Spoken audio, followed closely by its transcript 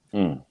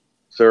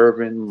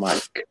Serving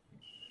Mike.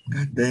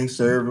 God dang,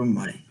 Serving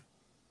Mike.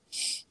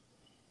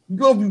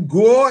 Love you,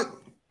 God.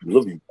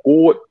 Love you,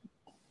 God.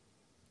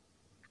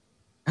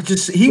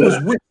 He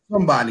was with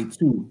somebody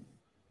too.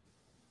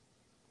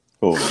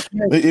 Oh,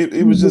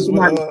 it was just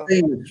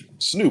with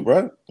Snoop,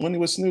 right? When he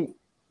was Snoop.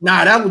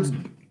 Nah, that was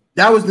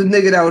the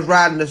nigga that was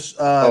riding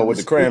the with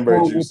the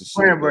cranberry juice.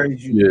 Cranberry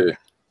juice.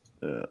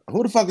 Yeah.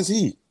 Who the fuck is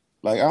he?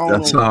 Like I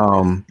don't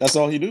know. That's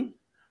all he do.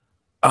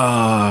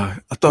 I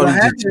thought he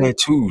did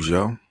tattoos,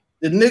 yo.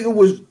 The nigga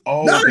was he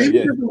was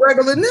just a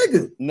regular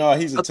nigga. No,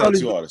 he's a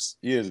tattoo artist.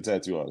 He is a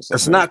tattoo artist.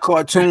 That's not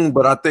cartoon,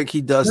 but I think he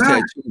does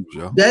tattoos,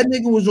 yo. That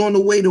nigga was on the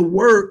way to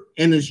work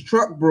and his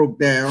truck broke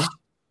down,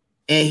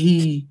 and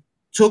he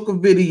took a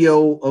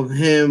video of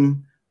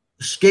him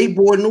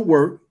skateboarding to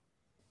work,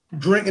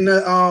 drinking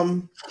the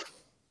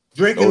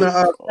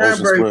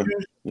cranberry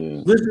juice,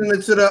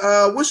 listening to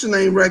the what's the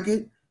name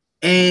record,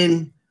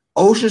 and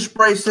Ocean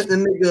Spray sent the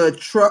nigga a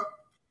truck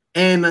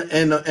and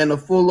a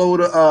full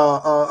load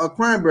of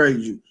cranberry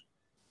juice.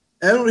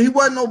 And he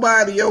wasn't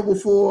nobody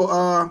before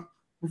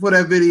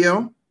that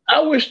video. I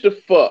wish the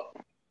fuck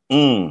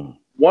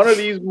one of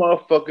these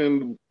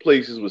motherfucking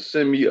places would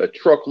send me a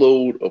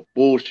truckload of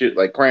bullshit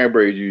like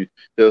cranberry juice.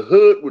 The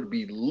hood would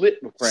be lit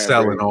with cranberry.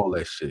 Selling all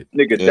that shit.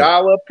 Nigga,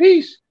 $1 a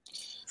piece.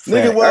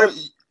 Nigga, well,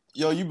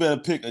 you better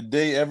pick a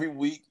day every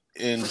week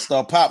and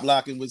start pop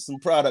locking with some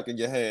product in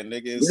your hand,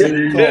 nigga. And see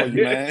who call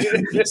you, man.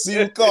 See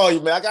who call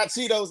you, man. I got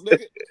Cheetos,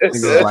 nigga.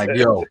 Niggas like,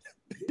 yo,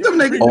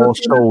 all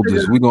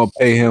shoulders. We gonna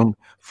pay him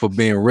for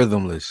being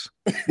rhythmless.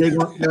 They're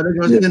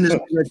gonna send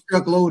this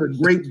truckload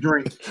of grape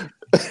drink.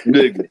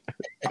 Nigga.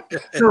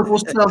 Purple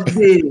stuff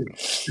did.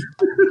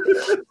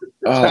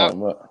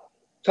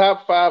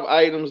 Top 5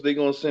 items they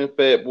gonna send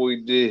Fat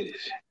Boy Diz.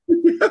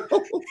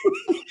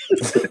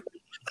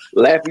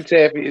 Laffy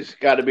Taffy's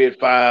got to be at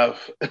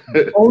 5.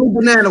 Only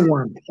banana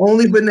one.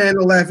 Only banana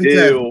Laffy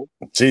Taffy.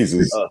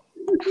 Jesus.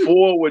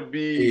 4 would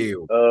be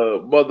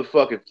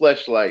motherfucking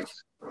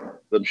fleshlights.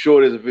 I'm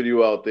sure there's a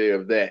video out there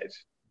of that.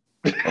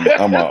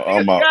 I'm out.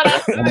 I'm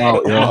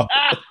out, yo.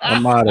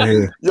 I'm out of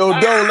here. Yo,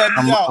 don't let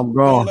me out. I'm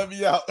gone. Don't let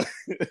me out.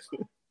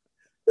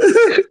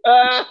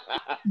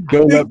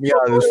 Don't let me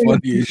out. It's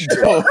funny as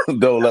shit.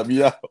 Don't let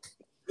me out.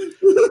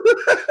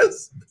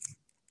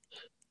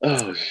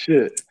 Oh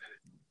shit.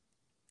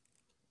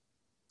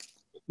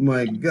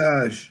 My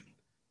gosh.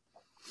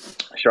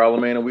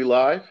 Charlamagne, are we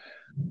live?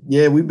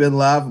 Yeah, we've been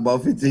live for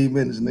about 15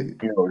 minutes,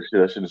 nigga. Oh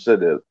shit, I shouldn't have said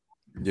that.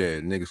 Yeah,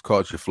 niggas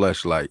caught your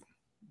fleshlight.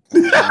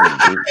 You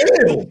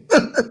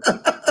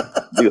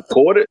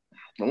caught it?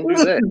 Don't do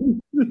that.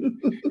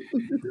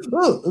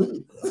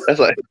 That's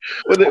like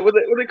what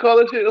they call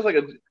that shit?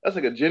 That's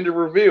like a gender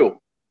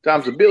reveal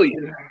times a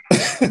billion.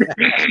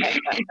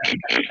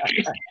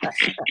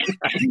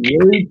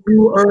 Way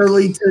too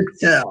early to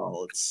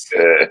tell.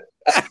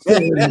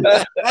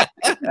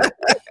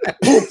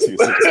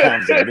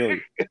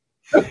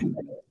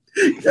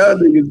 Y'all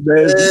niggas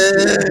bad.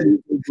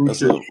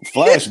 That's a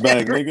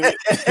flashbang, nigga.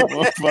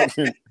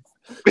 Fucking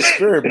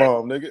spirit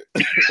bomb, nigga.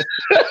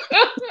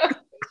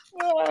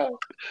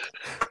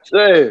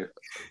 Damn.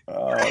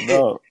 Oh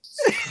no.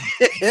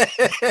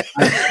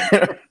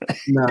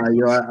 Nah,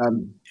 yo,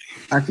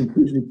 I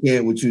completely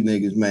can't with you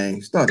niggas,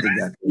 man. Start the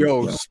guy.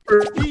 Yo,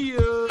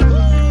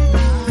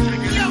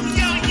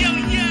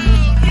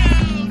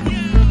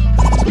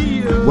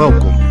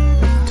 welcome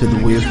to the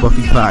Where's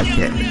Buffy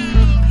podcast,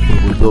 where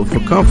we're built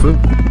for comfort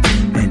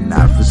and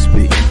not for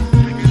speed.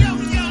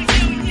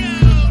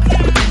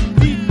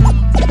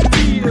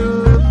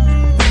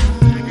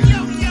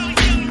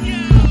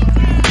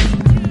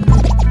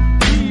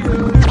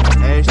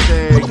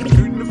 Hashtag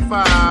shooting the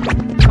five.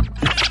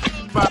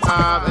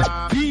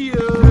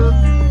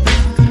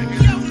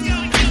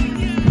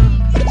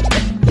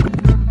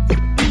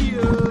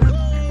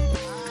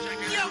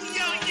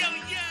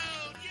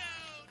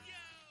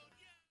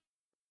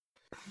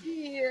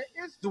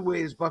 It's the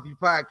Where's Buffy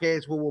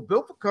podcast, where we're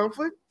built for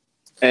comfort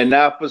and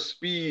not for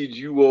speed.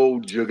 You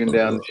old jugging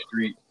down the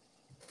street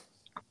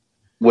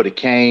with a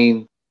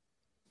cane,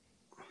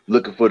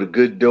 looking for the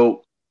good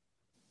dope.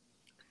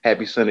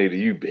 Happy Sunday to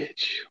you,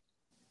 bitch.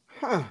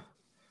 Huh.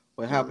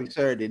 Well, happy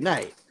Saturday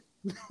night.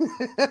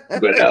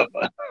 Whatever.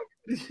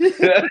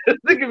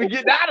 Nigga be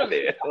getting out of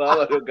there.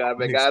 Well, I got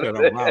back out of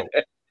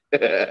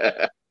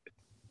there.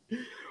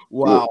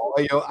 Wow.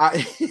 Yo,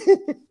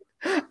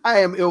 I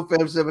am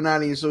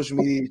IlFam790 in social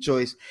media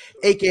choice,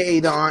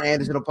 aka the Arn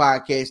Anderson of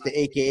podcast, the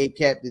aka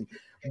Captain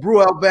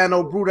Brew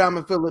Albano, Brew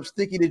Diamond Phillips,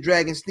 Sticky the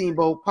Dragon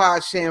Steamboat,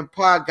 Pod Sham,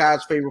 Pod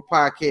God's favorite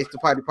podcast, the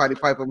Potty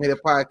Piper, I'm here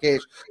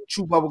podcast,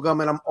 Chew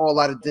Bubblegum, and I'm all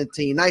out of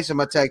Dentine. Nice, and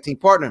my tag team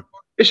partner.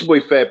 It's your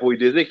boy Fat Boy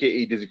Diz,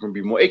 aka Dizzy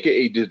Grimby More,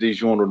 aka Diz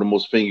DeJourno, the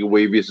most finger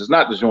waviest. It's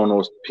not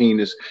DeJourno's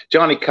penis.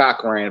 Johnny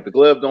Cochran. If the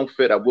glove don't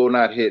fit, I will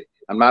not hit.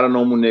 I'm not a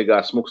normal nigga.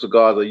 I smoke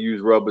cigars, I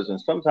use rubbers,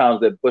 and sometimes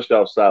that push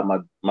outside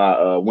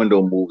my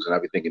window moves, and I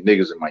be thinking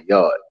niggas in my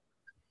yard.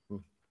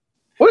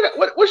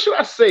 What should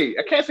I say?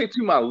 I can't say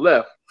to my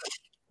left.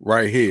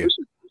 Right here.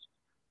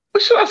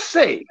 What should I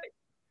say?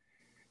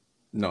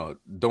 No,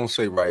 don't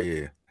say right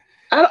here.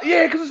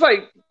 Yeah, because it's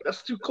like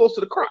that's too close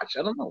to the crotch.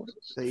 I don't know.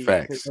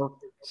 Facts.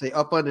 Say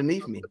up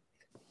underneath me.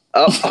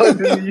 Up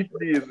underneath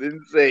me is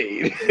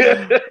insane.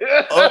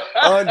 Up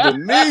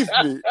underneath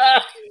me.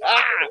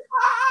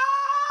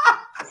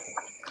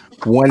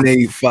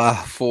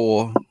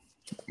 1854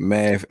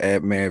 Mav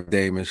at Mav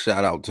Damon.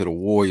 Shout out to the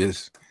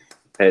Warriors.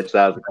 Head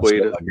size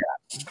equator.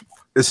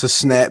 It's a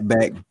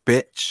snapback,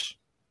 bitch.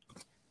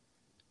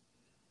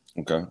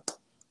 Okay.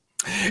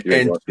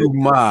 And to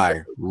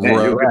my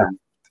relay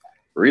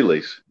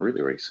race.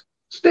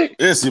 Stick.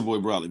 It's your boy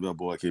Bradley, my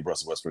boy Keith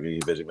Russell Westbrook,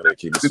 Benjamin,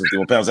 keep me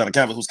 51 pounds out of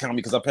canvas. Who's counting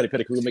me because I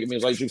petty crew making me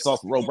like juice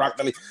sauce, roll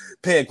broccoli,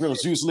 Peg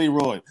Grills, Juice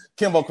Leroy,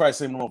 Kimbo Christ,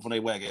 same one from they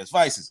wag ass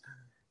vices.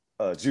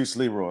 Juice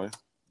Leroy,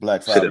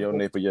 Black Fabio,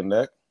 nape of your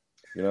neck.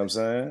 You know what I'm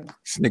saying?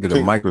 This nigga,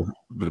 the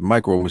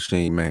micro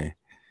machine, man.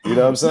 You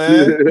know what I'm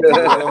saying? You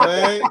know what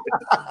I mean?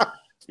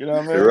 You know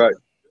what I mean? You're right.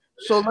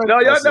 So no,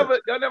 y'all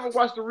never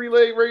watched the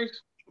relay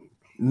race?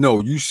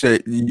 No, you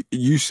said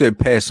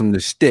pass him the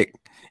stick.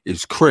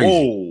 It's crazy.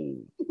 Oh.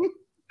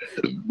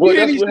 Well,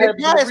 that's what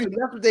happened.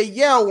 That's what they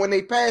yell when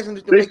they pass him.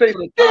 They say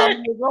the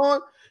time was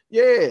on.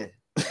 Yeah.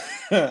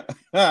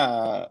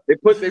 They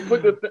put the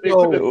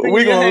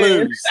we're gonna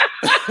lose.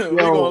 We're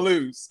gonna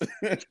lose.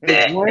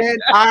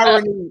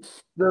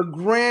 The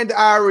grand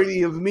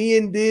irony of me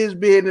and Diz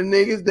being the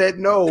niggas that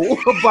know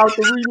about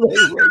the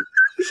relay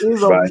race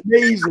is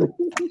amazing.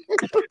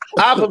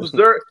 I've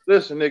observed.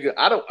 Listen, nigga,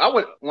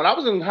 when I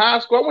was in high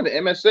school. I went to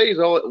MSAs.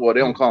 Well, they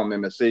don't call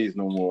them MSAs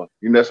no more.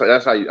 You know,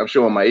 that's how I'm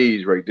showing my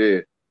age right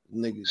there.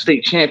 Niggas.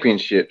 State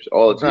championships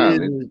all the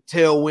time.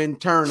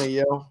 Tailwind Turner,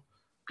 yo.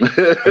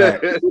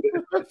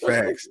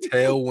 Facts.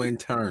 Tailwind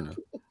Turner.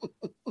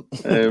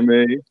 Hey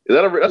man,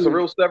 that's a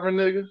real stubborn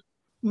nigga?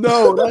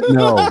 No, no.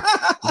 The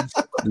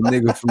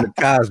nigga from the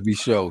Cosby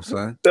Show,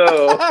 son.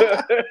 No.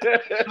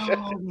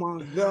 Oh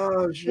my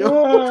gosh, yo.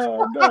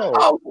 Oh, no.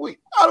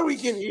 How do we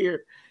get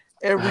here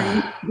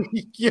every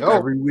week,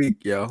 yo?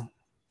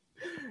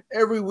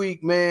 Every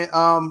week, man.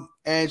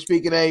 And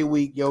speaking of a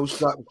week, yo,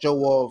 start the show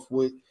off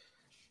with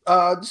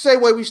the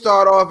same way we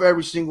start off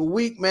every single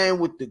week, man,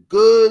 with the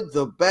good,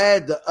 the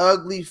bad, the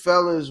ugly.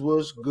 Fellas,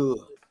 what's good?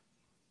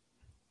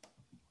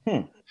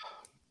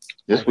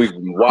 This week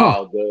was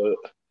wild, dude.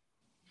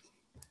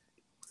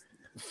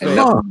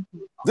 Didn't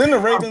the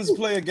Ravens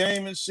play a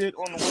game and shit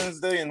on the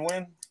Wednesday and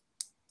win?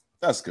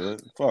 That's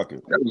good. Fuck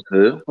it. That was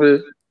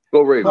good.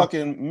 Go Ravens.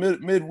 Fucking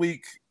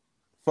midweek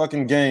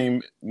fucking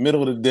game,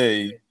 middle of the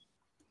day.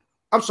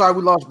 I'm sorry,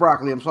 we lost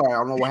broccoli. I'm sorry. I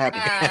don't know what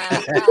happened.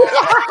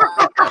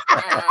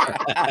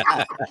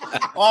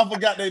 Oh, I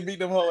forgot they beat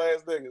them whole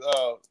ass niggas.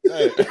 Oh,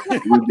 hey.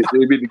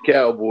 They beat the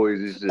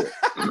Cowboys and shit.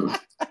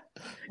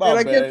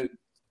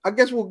 I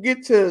guess we'll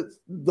get to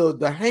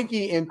the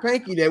hanky and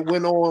panky that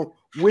went on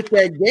with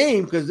that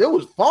game because it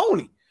was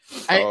phony.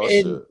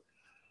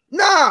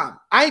 Nah,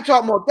 I ain't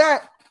talking about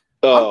that.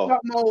 I'm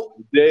talking about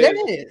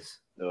Dez.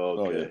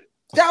 Okay.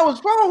 That was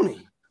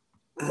phony.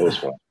 That was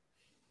fun.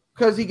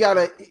 Because he got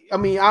I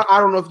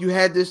don't know if you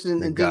had this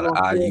in got an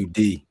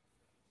IUD.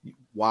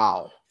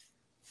 Wow.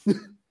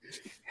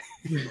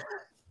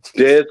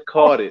 Dez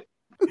caught it.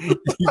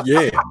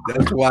 Yeah,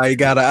 that's why he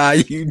got an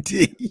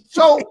IUD.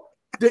 So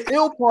the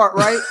ill part,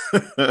 right,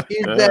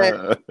 is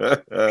that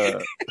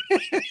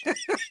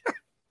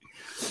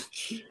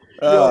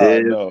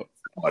no.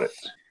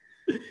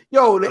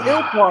 Yo, the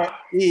ill part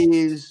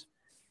is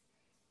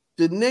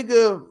the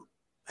nigga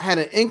had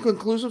an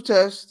inconclusive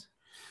test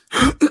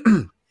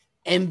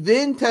and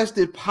then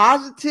tested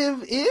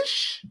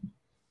positive-ish,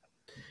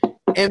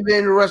 and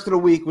then the rest of the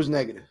week was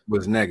negative.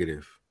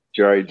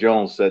 Jerry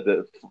Jones said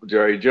that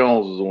Jerry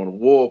Jones was on the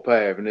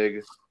warpath,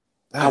 nigga.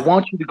 I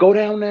want you to go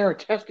down there and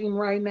test him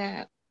right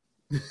now.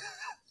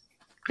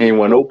 Ain't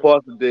want no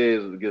parts of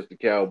Dez against the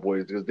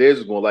Cowboys because Dez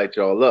was gonna light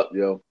y'all up,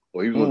 yo.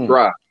 Or he was gonna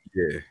cry.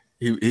 Yeah,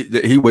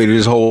 he waited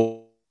his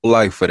whole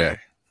life for that.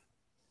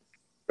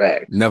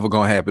 Fact. Never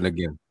gonna happen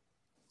again.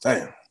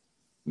 Damn.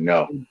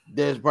 No.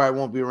 Dez probably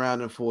won't be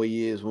around in 4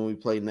 years when we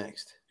play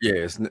next. Yeah,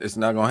 it's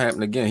not gonna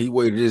happen again. He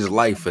waited his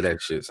life for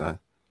that shit, son.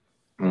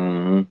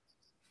 Mm-hmm.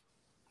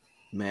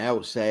 Man, that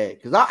was sad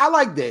because I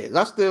like Dez.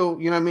 I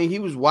still, you know what I mean? He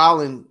was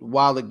wilding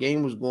while the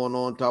game was going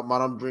on, talking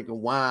about I'm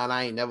drinking wine.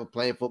 I ain't never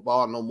playing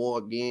football no more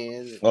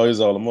again. Oh, he's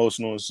all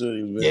emotional and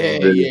shit.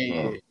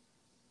 Yeah.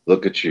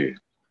 Look at you.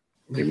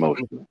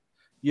 Emotional.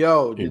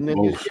 Yo,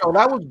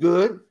 that was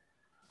good.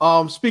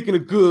 Speaking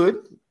of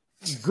goods,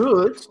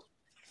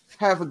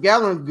 half a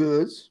gallon of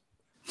goods.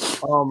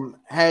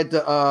 Had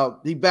to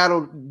he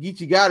battled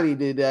Geechee Gotti.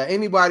 Did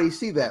anybody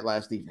see that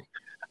last evening?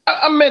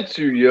 I meant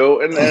to, yo,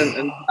 and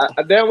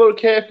I downloaded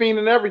caffeine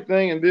and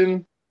everything, and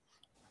then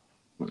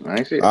I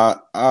ain't see it.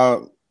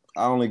 I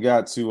only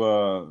got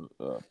to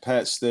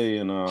Pat Stay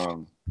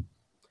and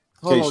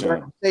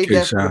K-Shine. Save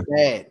that for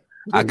bad.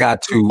 I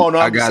got to. Oh no,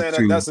 I got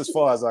to. That's as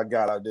far as I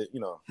got. I did, you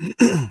know.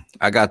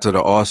 I got to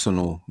the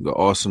Arsenal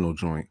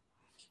joint.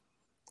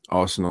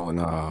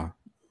 Arsenal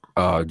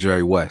and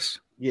Jerry West.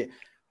 Yeah.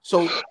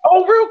 So.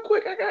 Oh, real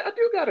quick, I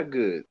do got a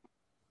good.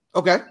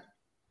 Okay.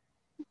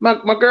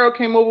 My girl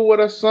came over with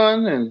her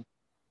son, and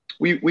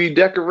We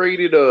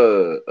decorated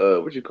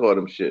what you call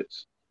them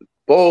shits?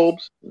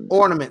 Bulbs,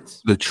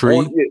 ornaments. The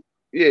tree.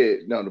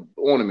 No, the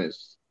ornament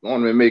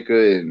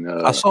maker, and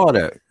I saw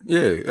that.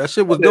 Yeah, that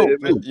shit was dope.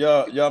 Too.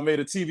 Y'all made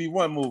a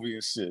TV1 movie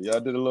and shit. Y'all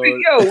did a little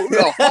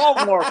a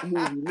Hallmark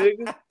movie,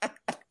 nigga.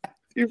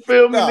 You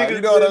feel me, nigga?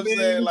 You know what I'm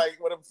saying? Like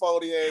one of them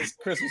phony ass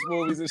Christmas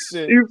movies and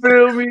shit. You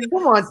feel me?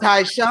 Come on,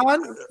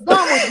 Tyshawn. Don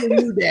was your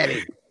new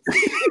daddy.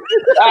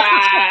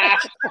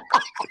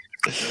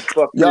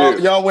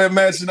 Y'all wear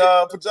matching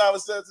pajama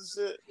sets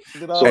and shit.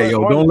 Hey,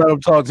 yo, don't let them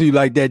talk to you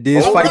like that,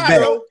 Diz. Fight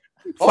back.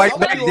 Fight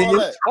back,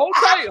 Diz. Hold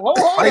tight.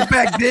 Fight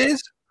back,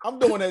 Diz. I'm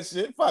doing that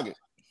shit. Fuck it.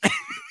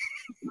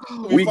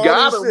 We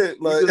got him. Shit,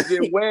 like... We just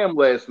did wham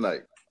last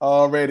night.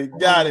 Already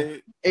got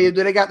it. Hey,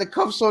 do they got the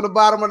cuffs on the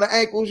bottom of the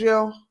ankles,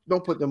 yo?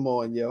 Don't put them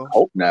on, yo.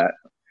 Hope not.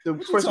 The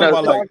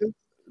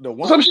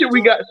some shit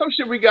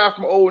we got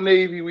from Old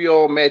Navy. We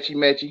all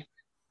matchy.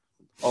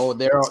 Oh,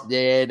 they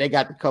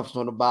got the cuffs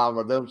on the bottom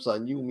of them,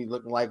 son. You and me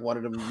looking like one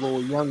of them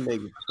little young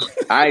niggas.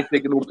 I ain't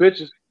taking no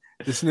pictures.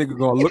 This nigga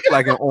gonna look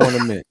like an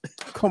ornament.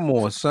 Come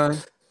on, son.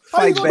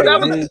 Fight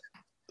back, man.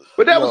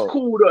 But that was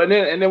cool though. And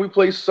then we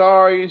played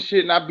Sorry and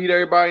shit, and I beat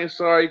everybody in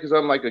Sorry because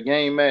I'm like a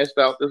game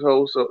master out this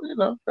whole. So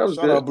that was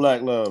Shout good. out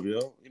Black Love,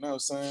 yo. You know what I'm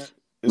saying?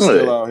 It's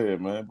still out here,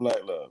 man.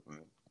 Black Love, man.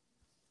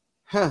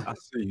 I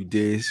see you,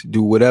 Diz.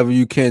 Do whatever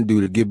you can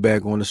do to get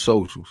back on the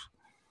socials.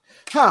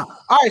 All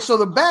right, so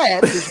the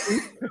bad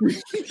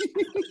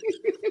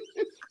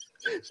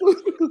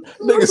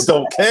niggas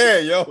don't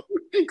care, yo.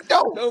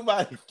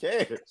 Nobody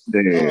cares.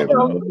 Damn.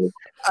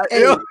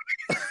 Hey,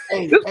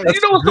 you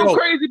know what's so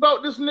crazy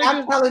about this nigga?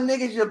 I'm telling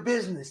niggas your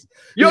business.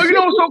 Yo, you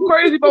know what's so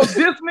crazy about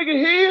this nigga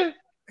here?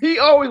 He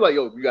always like,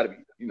 yo, you gotta be,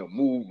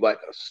 move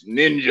like a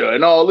ninja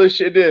and all this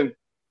shit. Then,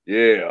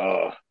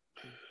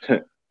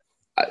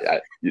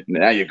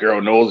 now your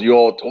girl knows you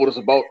all told us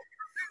about.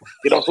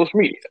 Get on social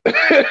media.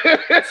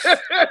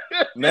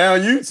 Now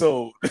you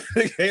told.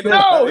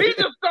 No, he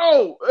just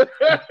told.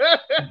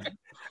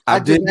 I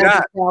did not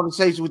have a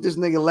conversation with this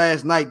nigga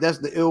last night. That's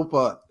the ill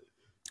part.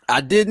 I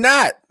did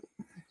not.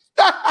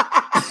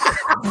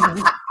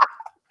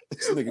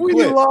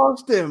 We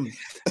lost him.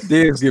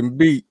 Diz getting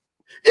beat.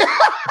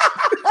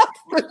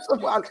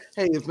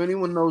 Hey, if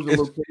anyone knows the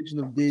location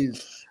of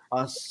Diz,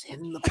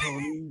 send the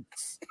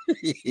police.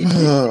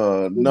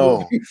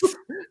 No.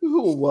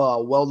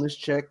 Wellness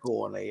check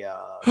on a.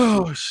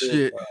 Oh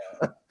shit!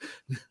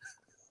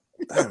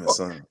 Damn it,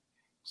 son.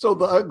 So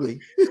the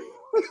ugly.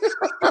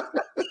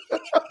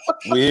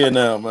 We here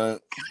now, man.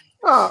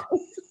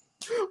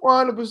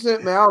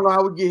 100%, man. I don't know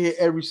how we get here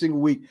every single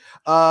week.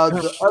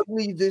 The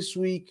ugly this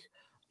week.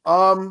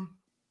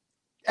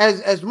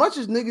 As much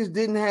as niggas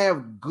didn't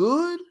have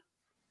good,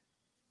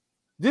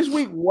 this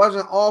week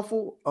wasn't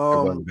awful. It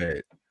wasn't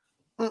bad.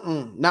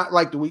 Not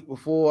like the week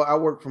before. I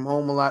worked from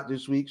home a lot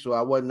this week, so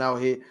I wasn't out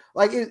here.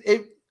 Like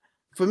it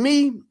for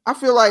me, I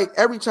feel like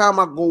every time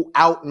I go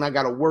out and I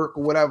gotta work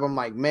or whatever, I'm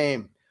like,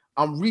 man,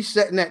 I'm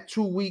resetting that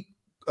 2 week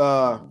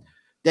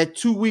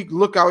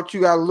lookout.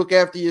 You gotta look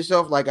after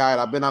yourself. Like, all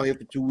right, I've been out here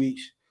for 2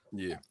 weeks.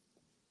 Yeah.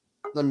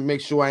 Let me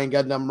make sure I ain't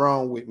got nothing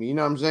wrong with me. You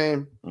know what I'm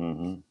saying?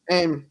 Mm-hmm.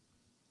 And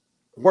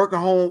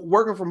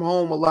working from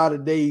home a lot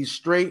of days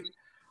straight.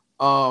 You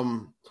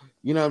know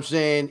what I'm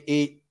saying?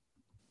 It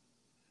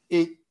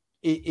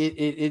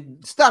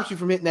stops you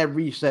from hitting that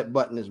reset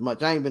button as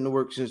much. I ain't been to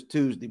work since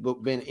Tuesday,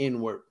 but been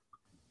in work.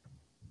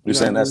 You're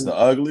saying that's the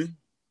ugly?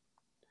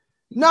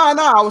 No,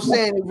 I was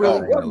saying it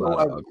really wasn't a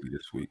lot of ugly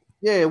this week.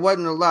 Yeah, it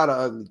wasn't a lot of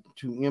ugly.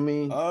 You know what I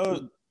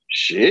mean?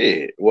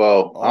 Shit.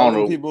 Well, I don't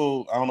know.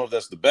 People, I don't know if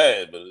that's the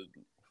bad, but a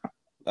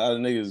lot of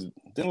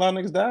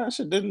niggas die.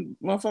 Shit, didn't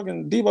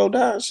motherfucking Debo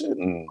die? Shit,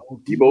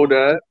 Debo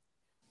died.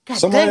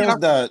 Somebody else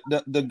died.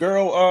 The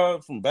girl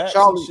from Bats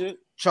and shit.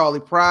 Charlie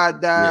Pride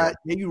died.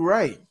 Yeah, you're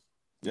right.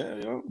 Yeah,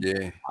 yo.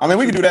 Yeah. I mean,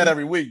 we can do that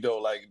every week though.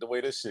 Like the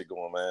way this shit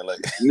going, man. Like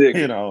nigga,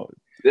 you know,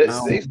 they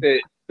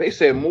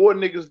said more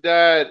niggas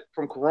died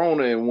from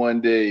corona in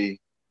one day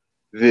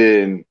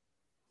than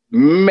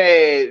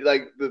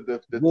like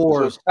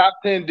the top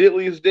 10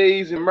 deadliest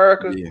days in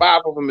America. Yeah.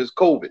 5 of them is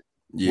COVID.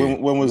 Yeah.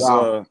 When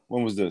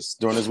was this?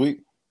 During this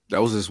week?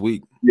 That was this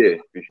week. Yeah.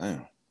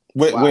 Damn.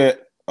 Where?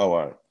 Oh,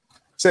 all right.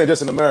 Say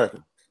just in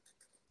America.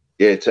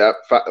 Yeah, top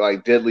 5,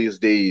 like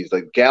deadliest days,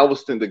 like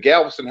the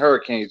Galveston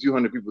hurricanes,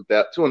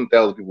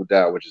 200,000 people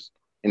died, which is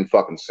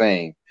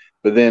insane.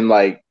 But then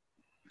like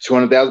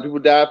 200,000 people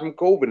died from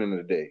COVID in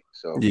a day.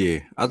 So yeah,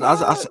 I thought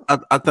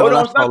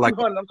like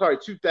 200. I'm sorry,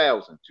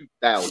 2,000,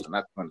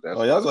 not 200,000.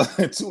 Oh, yeah, I was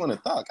like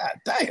 200,000. God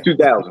damn,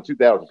 2,000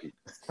 people.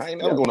 I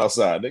ain't never going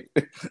outside,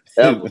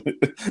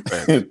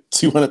 nigga.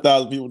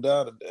 200,000 people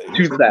died a day.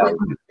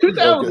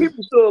 2,000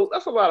 people. Still,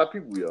 that's a lot of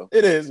people, yo.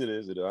 It is. I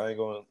ain't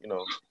going.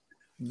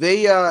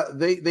 They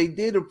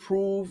did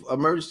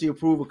emergency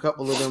approve a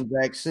couple of them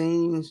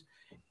vaccines,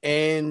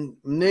 and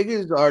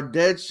niggas are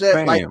dead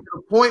set. Like to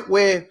the point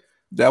where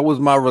that was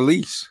my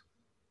release.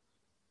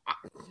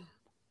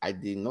 I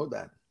didn't know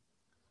that.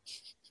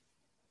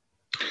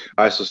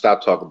 All right, so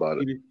stop talking about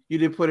it. You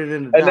did put it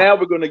in the and now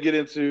we're going to get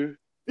into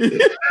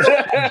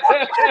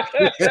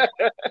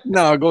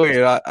No, go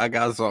ahead. I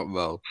got something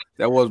else.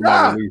 That was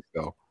my release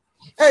though.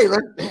 Hey,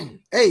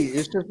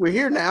 it's just we're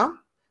here now.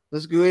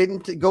 Let's go ahead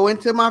and go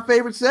into my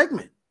favorite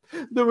segment,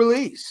 the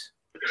release.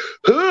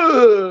 Watch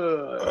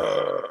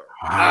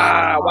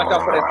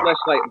out for that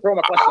flashlight. Throw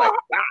my flashlight.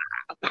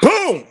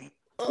 Boom!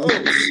 Oh,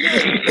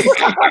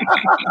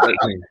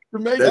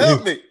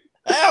 help me!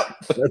 Help!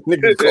 That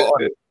nigga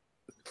caught it.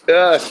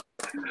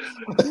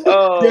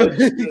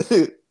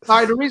 All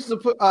right, the reason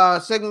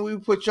segment we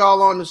put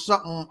y'all on to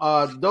something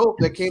dope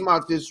that came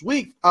out this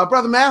week.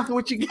 Brother Matthew,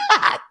 what you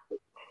got?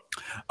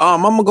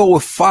 I'm gonna go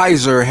with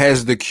Pfizer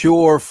has the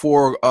cure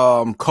for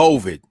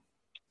COVID.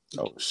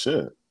 Oh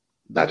shit!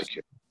 Not the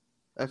cure.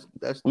 That's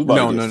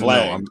No. I'm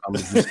gonna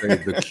just say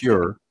the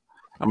cure.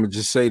 I'm gonna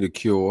just say the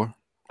cure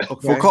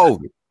for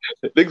COVID.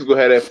 Niggas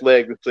gonna have that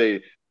flag that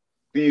say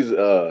these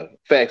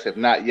facts have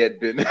not yet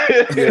been.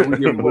 Yeah, we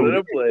get one of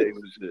them flags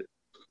and shit.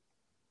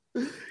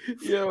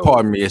 Yo.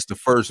 Pardon me. It's the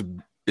first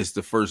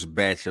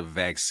batch of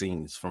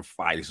vaccines from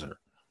Pfizer.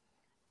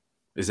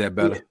 Is that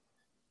better?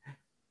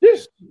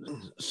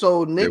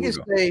 So niggas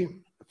say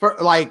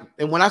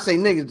and when I say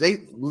niggas,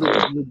 they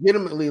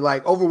legitimately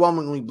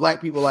overwhelmingly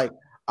black people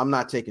I'm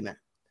not taking that.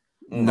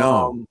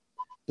 No.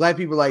 Black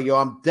people yo,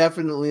 I'm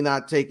definitely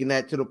not taking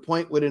that, to the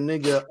point where the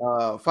nigga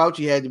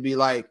Fauci had to be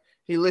like,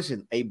 hey,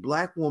 listen, a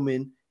black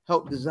woman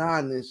helped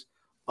design this.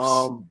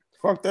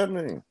 Fuck that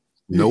name.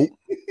 Nope.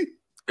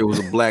 It was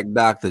a black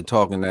doctor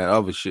talking that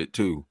other shit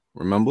too.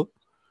 Remember?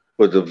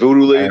 Was the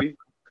voodoo lady?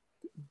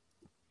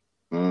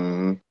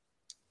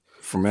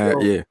 From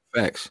yeah,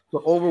 facts. The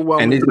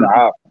overwhelming,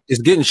 and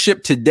it's getting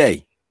shipped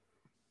today.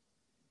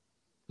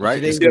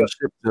 Right? It's getting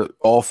shipped to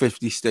all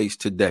 50 states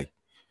today.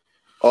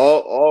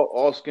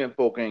 All skin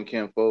folk ain't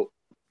kin folk.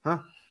 Huh?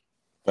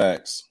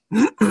 Facts.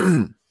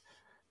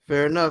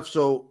 Fair enough.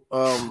 So,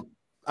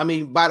 I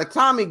mean, by the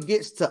time it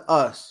gets to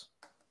us,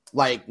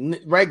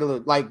 regular,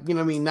 you know what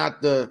I mean,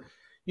 not the,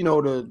 the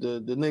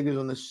niggas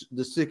on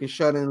the sick and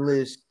shut in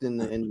list and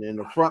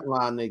the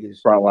frontline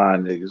niggas.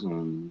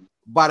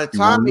 By the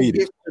time it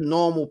gets to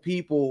normal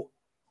people,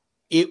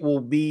 it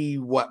will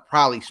be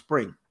probably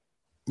spring.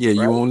 Yeah, right?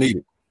 You won't need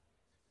it.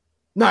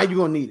 Nah, you're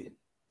gonna need it.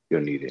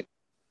 You'll need it.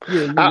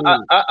 Yeah,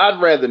 I'd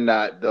rather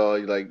not,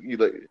 dog.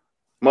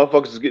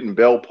 Motherfuckers is getting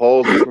Bell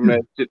palsy from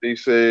that shit they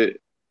said.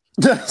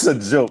 That's a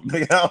joke,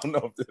 nigga. I don't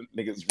know if the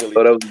niggas really.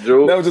 Oh, that was a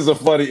joke. That was just a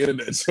funny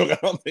internet joke. I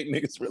don't think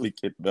niggas really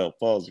get Bell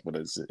palsy for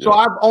that shit. So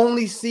I've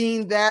only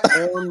seen that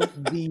on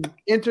the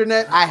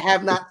internet. I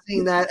have not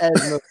seen that as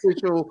an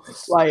official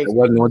It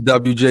wasn't on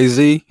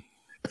WJZ.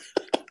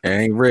 It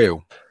ain't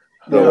real.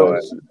 No.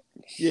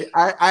 Yeah,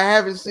 I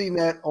haven't seen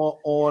that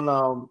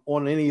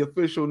on any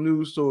official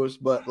news source,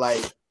 but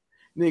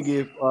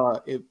nigga,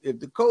 if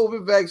the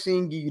COVID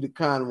vaccine give you the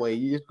Conway,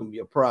 it's gonna be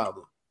a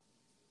problem.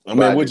 I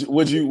mean,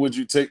 would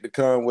you take the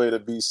Conway to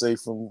be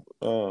safe from?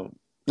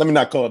 Let me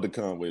not call it the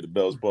Conway, the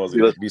Bell's palsy,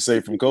 to be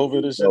safe from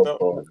COVID and shit.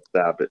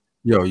 Stop it.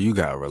 Yo, you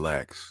gotta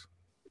relax.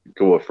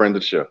 Go a friend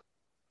of the show.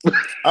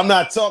 I'm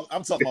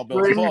talking about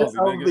Bell's palsy,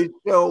 nigga. The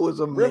show was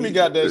amazing. Remy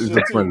got that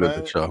shit too,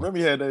 man. Show.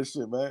 Remy had that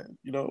shit, man.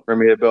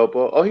 Remy had Bell's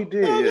palsy. Oh, he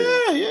did.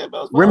 Yeah.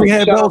 Remy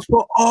had Bell's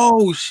palsy.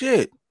 Oh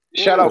shit.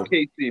 Shout out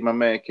KC, my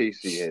man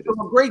KC had it. So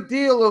a great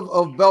deal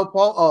of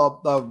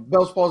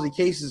Bell's palsy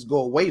cases go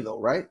away though,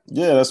 right?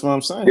 Yeah, that's what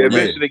I'm saying. Yeah,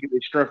 eventually they get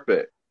their strength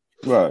back.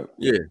 Right.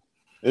 Yeah.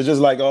 It's just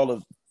like all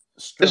the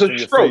it's a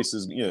stroke.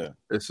 Faces. Yeah.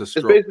 It's a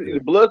stroke. It's basically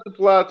the blood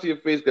supply to your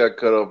face got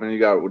cut off, and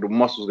the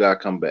muscles got to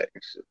come back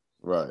and shit.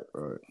 Right.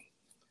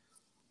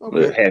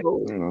 Okay.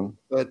 So,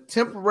 a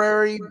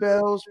temporary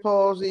Bell's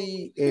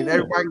palsy, and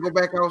everybody can go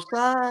back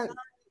outside.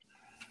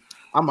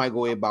 I might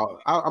go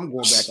about. I'm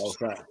going back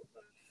outside.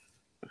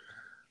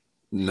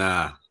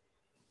 Nah.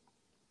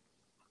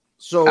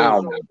 So,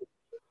 all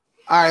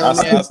right. I'll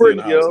stay in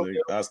the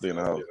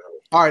house.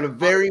 All right. A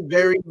very,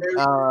 very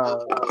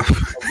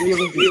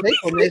realistic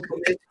take on this.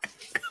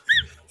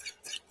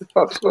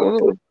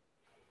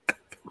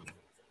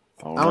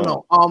 I don't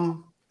know.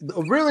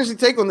 The realistic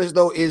take on this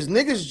though is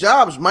niggas'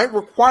 jobs might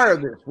require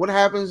this. What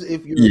happens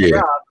if your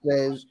job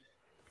says,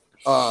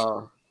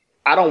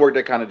 I don't work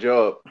that kind of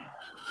job.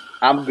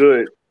 I'm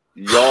good.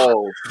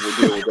 Y'all will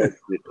deal with that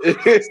shit.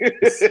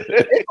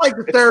 It's like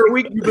the third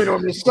week you've been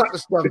on this sucker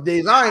stuff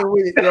days. I ain't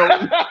with it,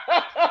 yo.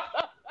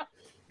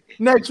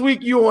 Next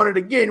week you on it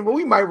again, but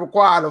we might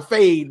require a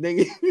fade,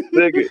 nigga.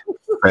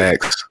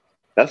 Facts.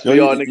 That's for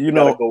y'all niggas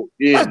gotta go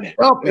in.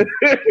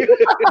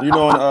 In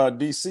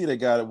DC they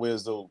got it where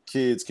the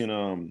kids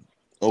can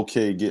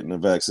getting a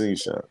vaccine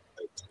shot.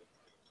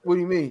 What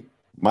do you mean?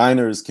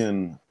 Minors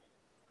can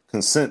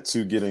consent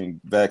to getting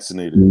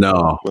vaccinated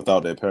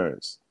without their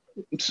parents.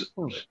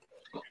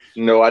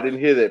 No, I didn't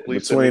hear that.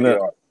 Please I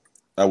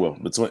will.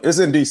 It's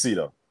in DC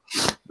though.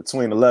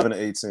 Between 11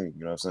 and 18, you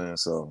know what I'm saying?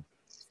 So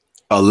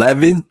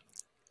 11?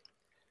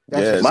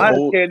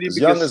 Mine can't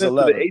even consent to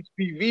the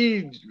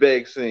HPV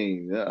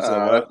vaccine.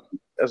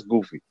 That's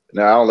goofy.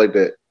 No, I don't like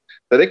that.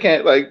 So they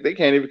can't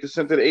even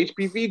consent to the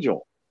HPV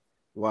joint.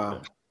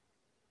 Wow.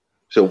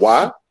 So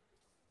why?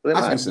 I You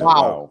said, said,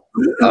 wow.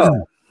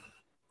 Oh.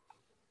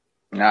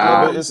 Yeah,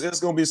 Nah, but it's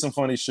gonna be some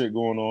funny shit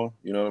going on.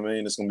 You know what I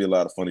mean? It's gonna be a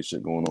lot of funny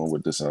shit going on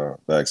with this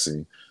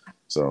vaccine.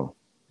 So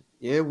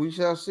Yeah, we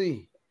shall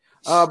see.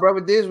 Brother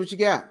Diz, what you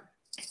got?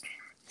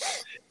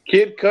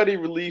 Kid Cudi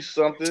released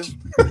something. Is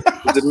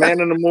the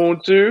Man on the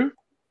Moon too?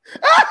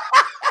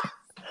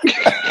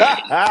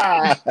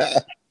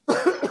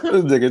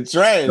 this nigga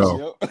trash, No.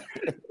 yo.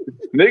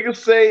 Niggas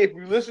say if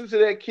you listen to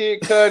that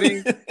Kid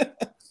Cudi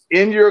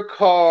in your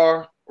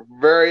car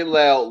very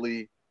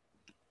loudly,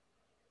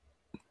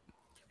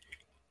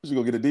 You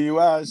gonna get a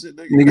DUI and shit,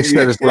 nigga?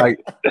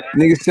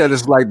 Nigga said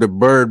it's like the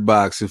Bird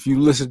Box. If you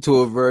listen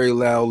to it very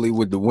loudly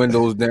with the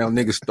windows down,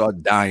 niggas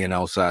start dying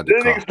outside the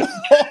car.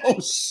 Oh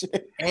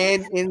shit!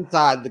 And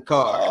inside the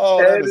car. Oh,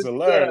 that is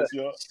hilarious,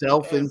 yo.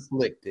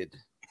 Self-inflicted.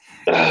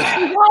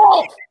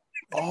 Oh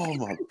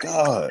my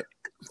god!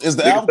 Is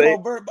the Nigga album say-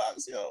 called Bird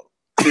Box, yo?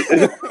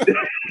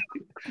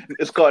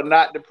 it's called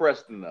Not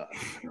Depressed Enough.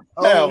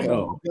 Hell Oh,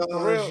 no. gosh,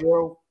 For real?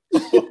 yo.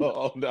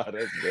 Oh no,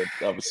 that's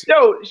good.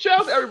 Yo,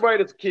 shout out to everybody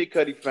that's a Kid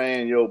Cudi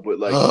fan, yo. But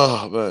like,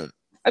 Oh man.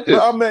 I just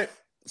Well, I mean,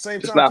 same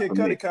It's time, not Kid for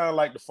me. Cudi kind of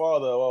like the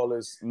father of all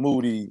this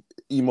moody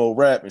emo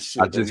rap and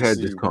shit. I just that we had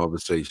see. this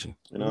conversation.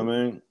 You know what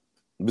I mean?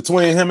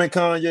 Between him and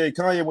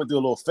Kanye went through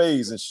a little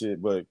phase and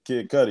shit, but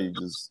Kid Cudi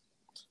just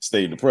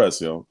stayed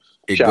depressed, yo.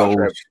 It shout out goes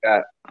Travis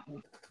Scott.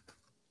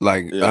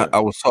 like Yeah. I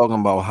was talking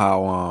about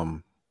how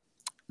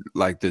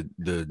like the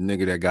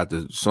nigga that got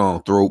the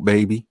song Throat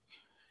Baby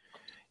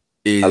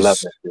I love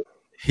is that shit.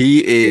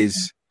 he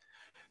is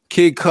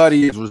Kid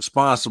Cudi is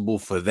responsible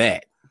for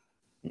that.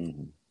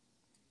 Mhm.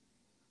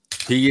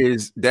 He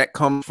is that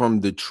comes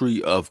from the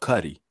tree of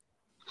Cudi.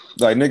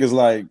 Like niggas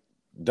like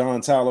Don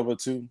Toliver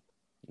too.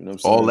 You know what I'm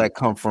saying? All that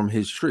come from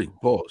his tree.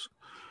 Pause.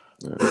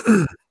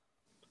 Yeah.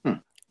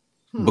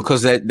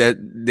 Because that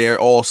they're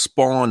all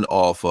spawned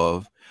off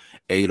of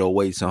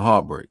 808s and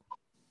Heartbreak,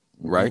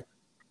 right?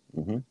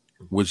 Mhm.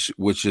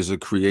 Which is a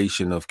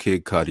creation of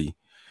Kid Cudi.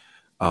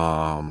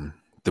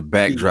 The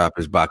backdrop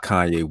is by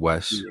Kanye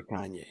West, Yeah,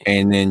 Kanye.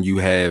 and then you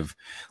have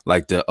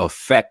like the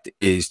effect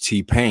is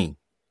T-Pain,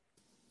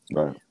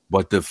 Right.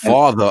 but the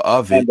father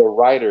of it, And the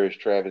writer is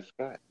Travis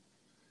Scott.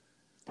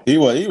 He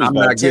was I'm about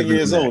not 10 giving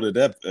years him that. old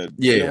at that.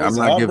 yeah, I'm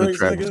not giving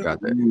Travis Scott.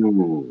 Scott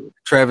that.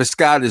 Travis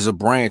Scott is a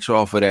branch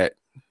off of that.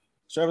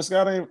 Travis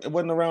Scott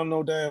wasn't around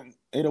no damn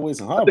 808s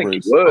and I think he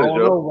Heartbreaks. was, I don't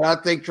yo. know, but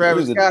I think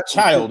Travis He was a Scott,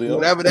 child, yo.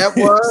 whatever that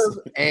was,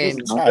 He and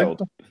was a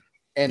child.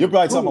 and You're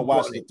probably talking about Proof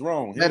Watch on the it.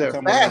 Throne. He Better didn't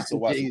come around fast to than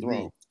Watch the Jay-Z.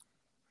 Throne.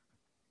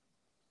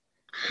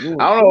 I don't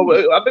know.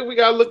 But I think we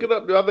gotta look it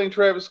up, yo. I think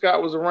Travis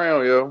Scott was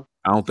around, yo.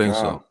 I don't think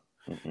so. Wow.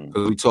 Mhm.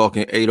 Because we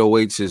talking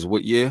 808s is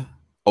what year?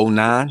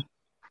 09?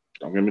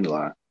 Don't give me the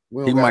line.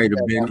 We He don't might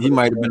gotta have been. tap He on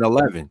might it. have been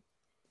 11.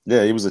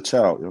 Yeah, he was a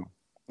child, yo.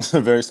 A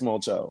very small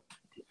child.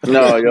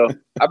 No, yo.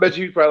 I bet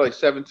you he's probably like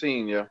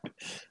 17, yo.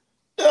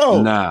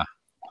 Yo, Nah,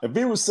 if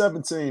he was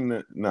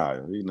 17,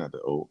 nah, he's not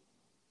that old.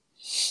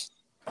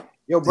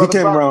 Yo, He brother,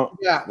 came Brock, around,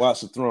 yeah.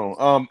 Watch the Throne.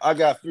 I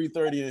got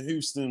 3:30 in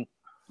Houston.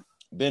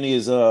 Benny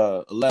is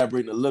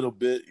elaborating a little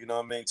bit, you know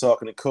what I mean,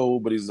 talking to Cole,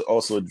 but he's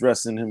also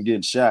addressing him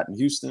getting shot in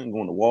Houston,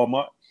 going to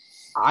Walmart.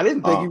 I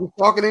didn't think he was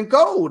talking in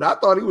code. I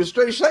thought he was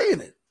straight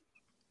saying it.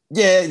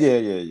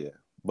 Yeah.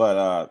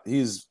 But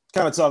he's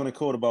kind of talking to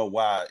Cole about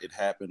why it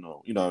happened,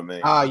 or you know what I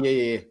mean. Ah,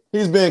 yeah.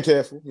 He's being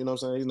careful, you know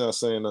what I'm saying. He's not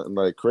saying nothing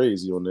like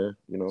crazy on there,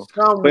 you know.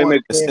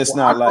 Somewhat It's careful.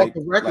 not I like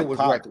thought the record like was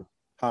Pac. reckless.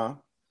 Huh?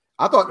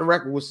 I thought the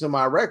record was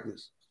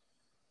semi-reckless.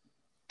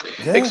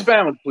 Yeah.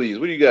 Expound, please.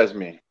 What do you guys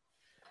mean?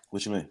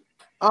 What you mean?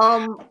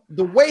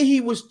 The way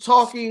he was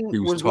talking he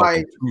was was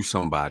talking like to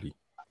somebody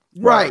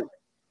right,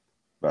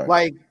 Right.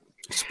 like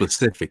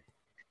specific.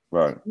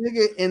 Right.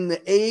 nigga. In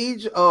the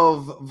age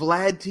of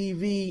Vlad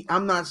TV,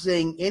 I'm not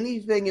saying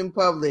anything in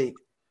public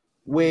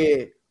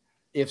where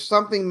if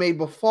something may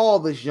befall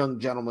this young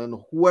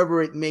gentleman,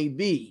 whoever it may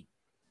be,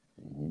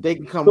 they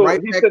can come So right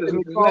he back said to his the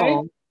name?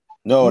 song.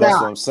 No, that's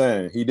Nah. what I'm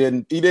saying. He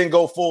didn't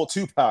go full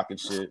Tupac and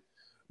shit,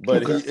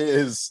 but he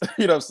is,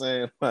 you know what I'm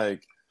saying,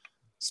 like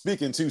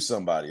speaking to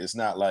somebody. It's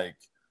not like,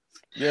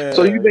 yeah.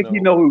 So you think he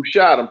know who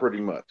shot him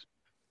pretty much?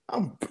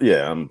 I'm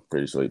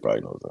pretty sure he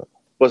probably knows that.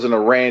 Wasn't a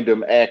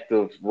random act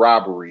of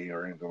robbery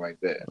or anything like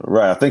that.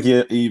 Right. I think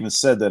he even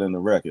said that in the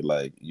record.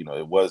 Like, you know,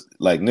 it was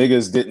like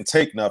niggas didn't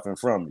take nothing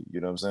from me.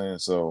 You know what I'm saying?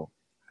 So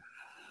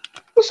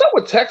What's up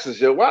with Texas,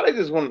 yo? Why they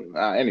just want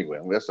anyway,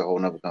 that's a whole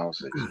nother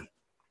conversation.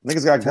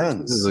 niggas got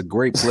This is guns. a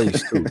great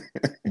place too,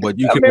 but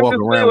you I can mean, walk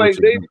just around like with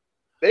your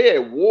they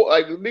had war,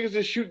 like niggas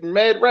just shooting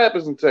mad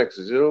rappers in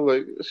Texas, yo.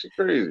 Like that shit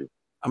crazy.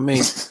 I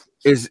mean,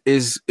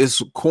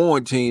 it's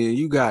quarantine and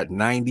you got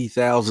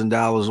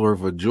 $90,000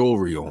 worth of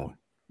jewelry on,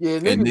 Yeah,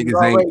 and niggas, niggas was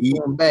already ain't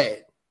eating. doing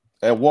bad.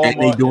 At and they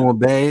Walmart doing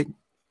bad.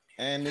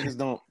 and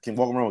niggas can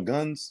walk around with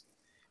guns.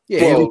 Yeah,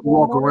 And Well, they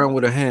walk around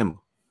with a hammer.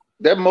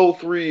 That Mo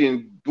 3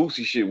 and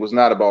Boosie shit was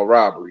not about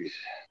robberies.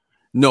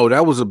 No,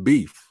 that was a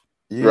beef.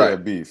 Yeah,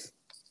 Right. beef.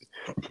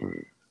 Just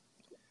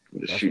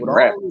that's shooting what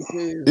rap. all this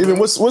is. Even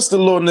what's the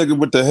little nigga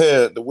with the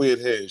hair, the weird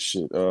hair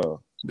shit?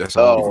 That's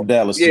Oh, all. From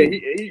Dallas Yeah,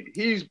 too.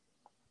 he's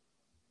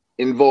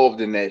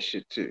involved in that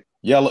shit too.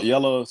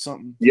 Yellow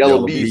something.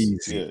 Yellow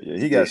Beast. Yeah,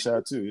 he got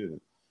shot too.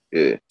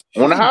 Yeah.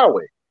 On the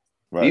highway.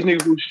 Right. These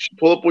niggas will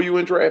pull up on you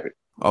in traffic.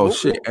 Oh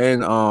shit!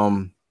 And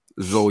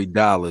Zoe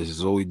Dallas.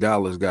 Zoe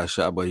Dallas got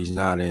shot, but he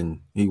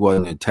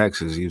wasn't in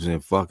Texas. He was in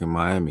fucking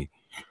Miami.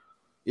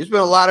 It's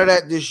been a lot of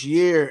that this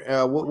year.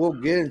 We'll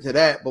get into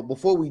that, but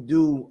before we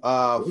do,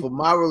 for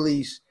my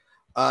release,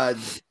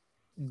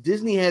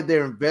 Disney had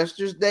their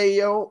Investors Day,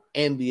 yo,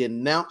 and the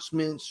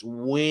announcements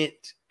went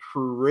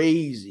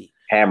crazy.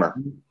 Hammer.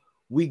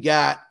 We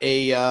got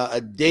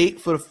a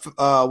date for what's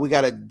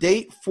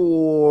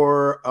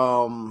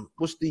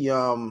the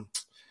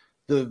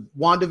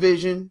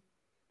WandaVision,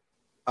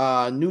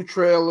 new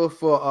trailer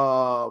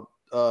for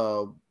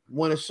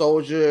Winter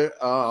Soldier.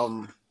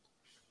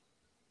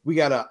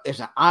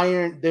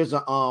 There's a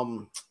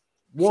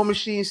War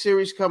Machine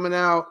series coming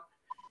out.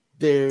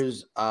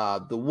 There's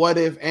the What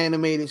If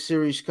animated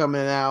series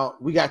coming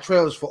out. We got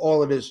trailers for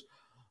all of this.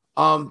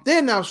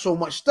 There's now so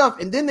much stuff,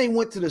 and then they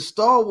went to the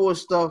Star Wars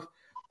stuff.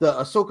 The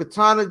Ahsoka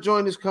Tano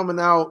joint is coming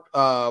out.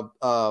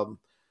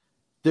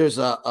 There's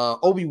a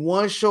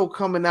Obi-Wan show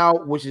coming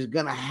out, which is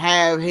gonna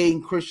have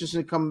Hayden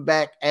Christensen coming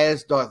back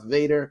as Darth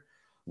Vader.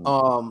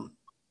 The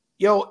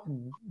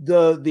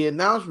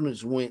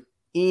announcements went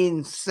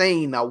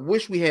insane. I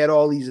wish we had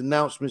all these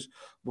announcements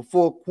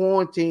before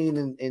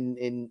quarantine,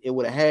 and it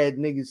would have had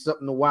niggas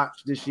something to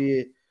watch this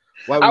year.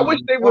 I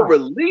wish they would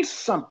release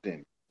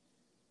something.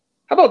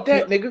 How about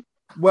that, nigga?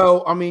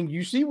 Well, I mean,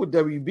 you see what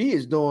WB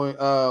is doing.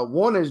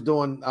 Warner's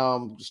doing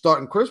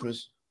starting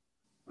Christmas.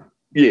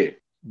 Yeah.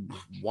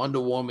 Wonder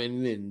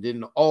Woman, and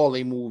then all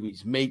their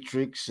movies,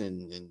 Matrix,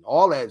 and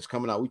all that is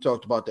coming out. We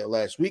talked about that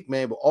last week,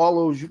 man. But all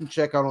those you can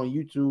check out on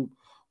YouTube,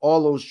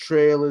 all those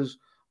trailers.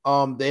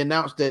 They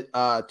announced that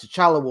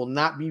T'Challa will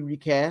not be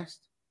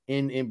recast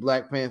in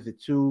Black Panther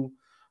 2. You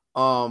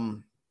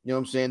know what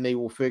I'm saying? They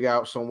will figure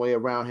out some way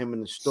around him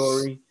in the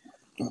story.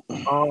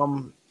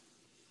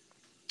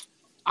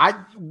 I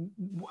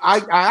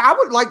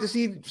would like to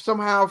see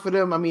somehow for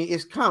them. I mean,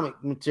 it's comic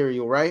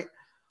material, right?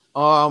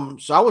 So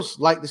I would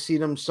like to see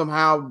them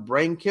somehow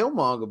bring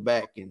Killmonger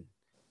back and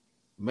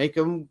make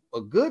him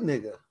a good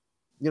nigga.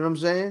 You know what I'm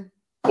saying?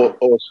 Or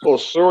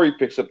Suri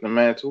picks up the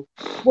mantle.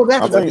 Well,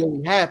 that's what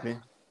really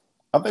happened.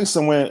 I think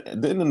somewhere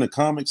then in the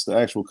comics, the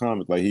actual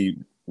comic, like he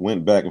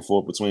went back and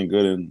forth between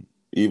good and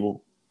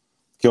evil.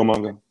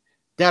 Killmonger.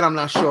 That I'm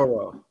not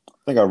sure of. I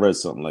think I read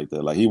something like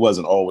that. Like he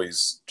wasn't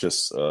always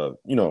just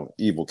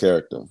evil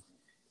character.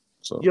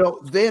 So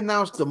they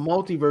announced the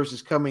multiverse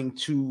is coming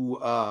to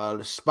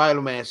the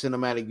Spider-Man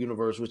cinematic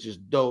universe, which is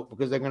dope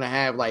because they're gonna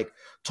have like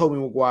Tobey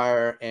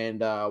Maguire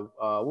and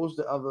what was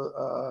the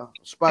other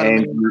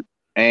Spider-Man?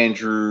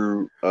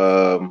 Andrew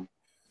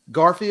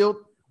Garfield.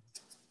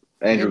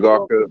 Andrew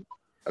Garfield.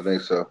 I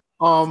think so.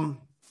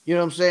 You know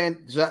what I'm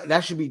saying? So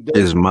that should be dope.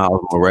 Is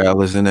Miles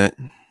Morales in it?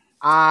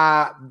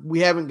 We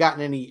haven't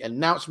gotten any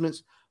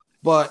announcements,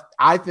 but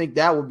I think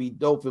that would be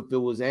dope if it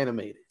was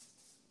animated.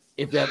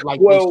 If that they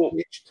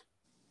switched.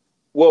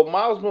 Well,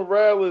 Miles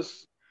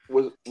Morales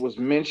was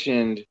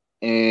mentioned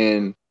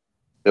in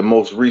the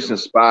most recent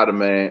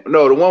Spider-Man.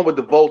 No, the one with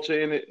the Vulture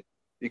in it,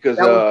 because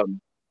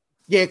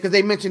because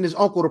they mentioned his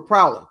uncle, the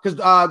Prowler, because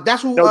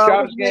that's who.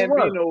 Josh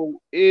Gambino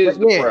is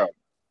the Prowler,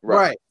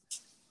 right?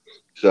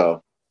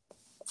 So,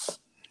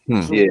 so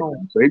he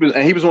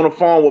was on the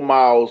phone with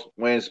Miles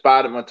when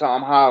Spider-Man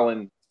Tom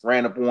Holland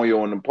ran up on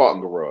you in the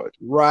parking garage,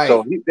 right?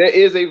 So there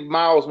is a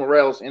Miles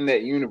Morales in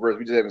that universe.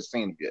 We just haven't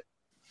seen him yet,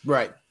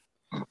 right?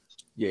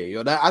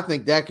 Yeah, I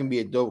think that can be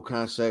a dope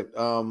concept.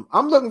 I'm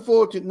looking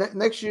forward to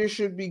next year.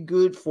 Should be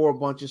good for a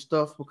bunch of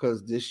stuff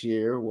because this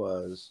year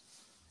was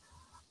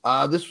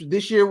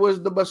this year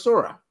was the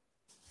Basura.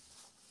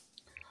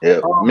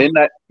 Yeah,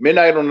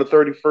 midnight on the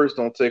 31st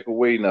don't take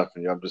away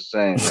nothing. I'm just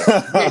saying.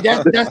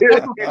 That's a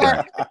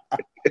fact.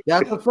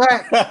 That's a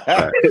fact.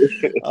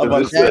 I'm about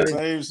to say the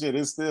same shit.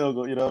 It's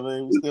still, you know what I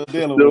mean? We're still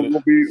dealing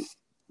with it.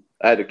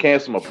 I had to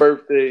cancel my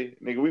birthday.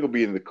 Nigga, we gonna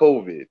be in the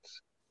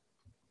COVIDs.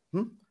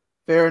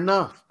 Fair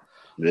enough.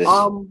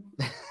 Yeah.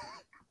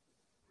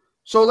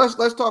 So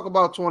let's talk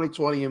about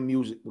 2020 in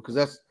music because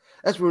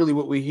that's really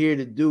what we're here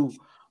to do.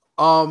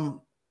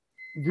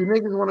 Do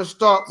niggas want to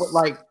start with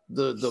like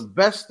the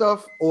best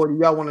stuff, or do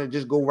y'all want to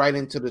just go right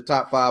into the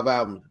top 5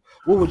 albums?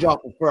 What would y'all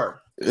prefer?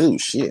 Oh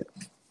shit,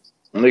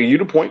 nigga, you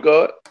the point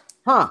guard?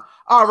 Huh?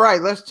 All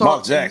right, let's talk.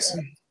 Mark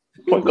Jackson,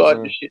 point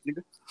guard. This shit,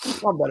 nigga.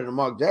 I'm better than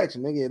Mark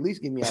Jackson, nigga. At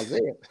least give me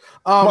Isaiah.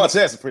 Mark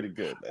Jackson pretty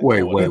good.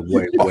 Man.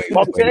 Wait.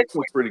 Mark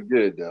Jackson's pretty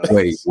good, though.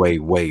 Wait.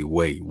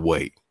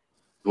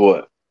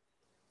 What?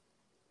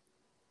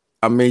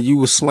 I mean, you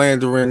were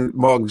slandering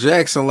Mark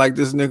Jackson like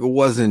this nigga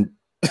wasn't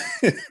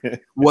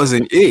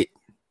it.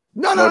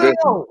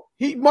 No.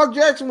 Mark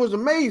Jackson was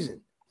amazing,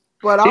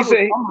 but I'm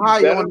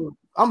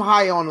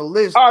high on the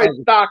list. All right,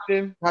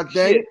 Stockton. God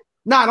dang it.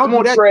 Nah, don't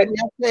do that. I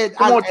said,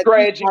 come on,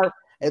 tragic.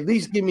 At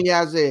least give me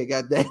Isaiah.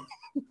 God dang.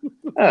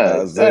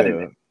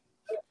 Isaiah.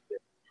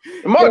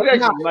 Mark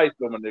Jackson was nice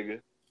though, my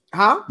nigga.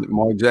 Huh?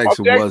 Mark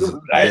Jackson was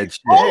bad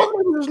shit. All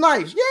of them was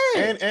nice.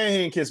 Yeah. And he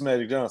ain't kissed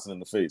Magic Johnson in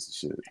the face and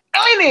shit.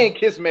 I ain't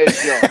kiss Magic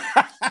Johnson.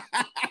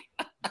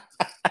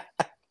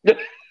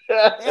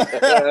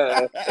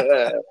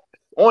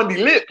 On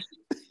the lips.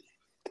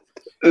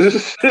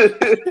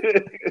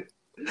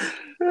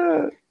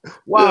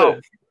 Wow.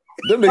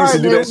 Them niggas All right,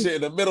 should do man. that shit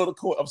in the middle of the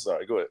court. I'm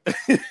sorry. Go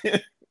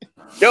ahead.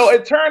 Yo,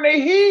 and turn their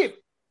head.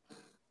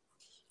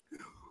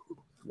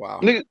 Wow.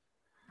 Nigga,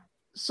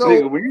 So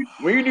nigga,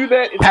 when you do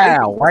that, it's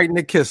Pow, right in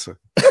the kisser.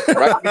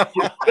 right.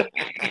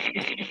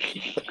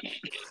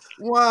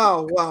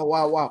 wow. What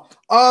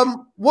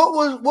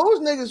was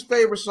niggas'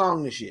 favorite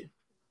song this year?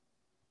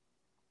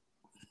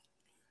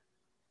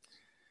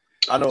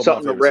 I know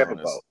Something to what my rap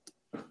favorite song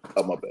about.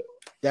 Oh, my bad.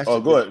 That's is. Oh,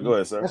 a go good-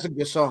 ahead, sir. That's a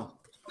good song.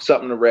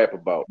 Something to rap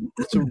about.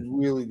 It's a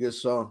really good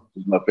song.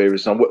 It's my favorite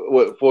song.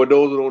 What for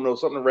those who don't know,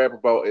 Something to Rap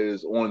About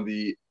is on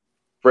the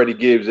Freddie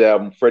Gibbs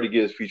album. Freddie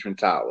Gibbs featuring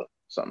Tyler.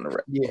 Something to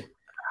rap. Yeah.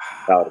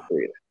 Tyler the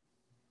Creator.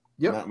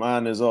 Yep.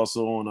 Mine is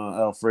also on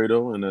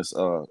Alfredo, and that's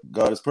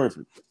God is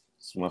Perfect.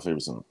 It's my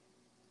favorite song.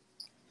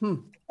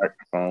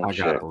 Microphone I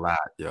check. got a lot,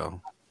 yo.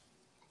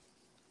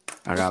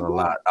 I got a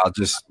lot.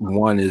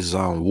 One is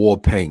War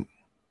Paint.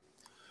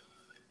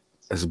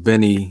 That's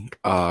Benny,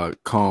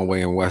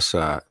 Conway, and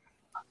Westside.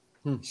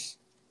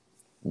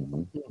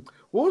 Mm-hmm.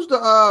 What was the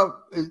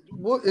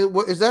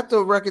what is that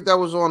the record that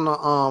was on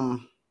the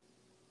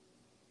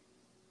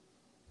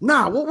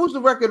Nah, what was the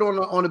record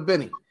on the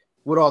Benny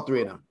with all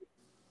three of them?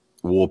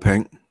 War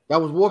Paint. That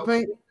was War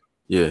Paint?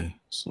 Yeah.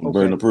 Some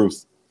burden of proof.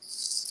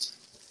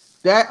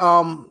 That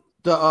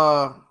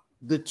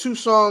the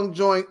two-song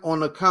joint on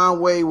the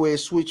Conway where it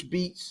switched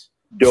beats.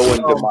 Doe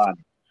and Damani.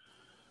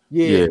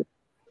 Yeah,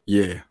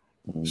 Yeah.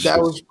 that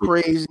was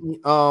crazy.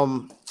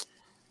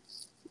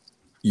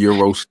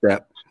 Euro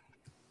Step.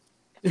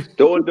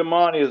 Doe and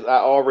Damani is I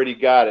Already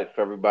Got It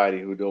for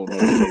everybody who don't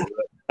know.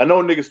 I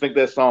know niggas think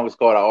that song is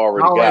called I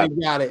Already Got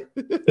got it.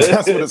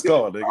 That's what it's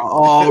called, nigga.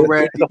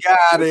 Already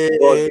got It.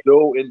 it.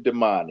 Doe and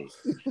Damani.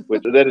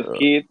 Which that is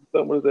kids.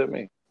 What does that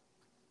mean?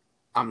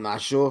 I'm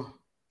not sure.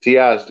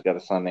 T.I.'s got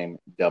a son named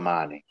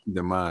Damani.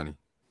 Damani.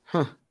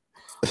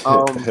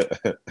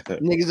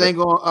 Niggas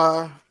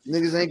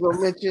ain't gonna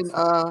mention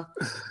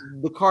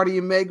the Cardi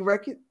and Meg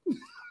record.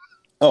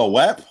 Oh,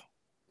 WAP?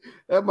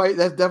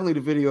 That's definitely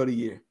the video of the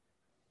year.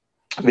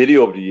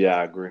 Video of the year,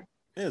 I agree.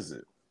 Is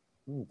it?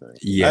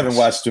 Yes. I haven't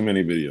watched too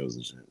many videos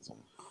and shit. So.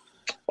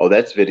 Oh,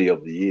 that's video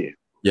of the year.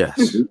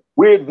 Yes.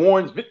 Weird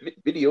Warren's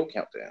video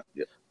countdown.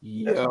 Yeah.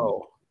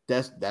 Yo,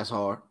 that's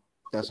hard.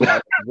 That's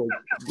hard.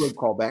 Good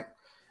callback.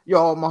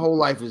 Yo, my whole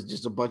life is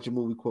just a bunch of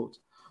movie quotes.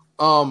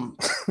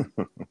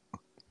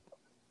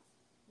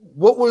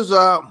 What was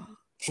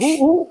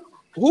who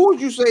would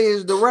you say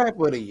is the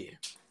rapper of the year?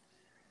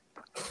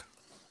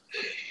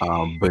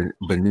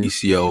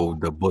 Benicio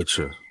the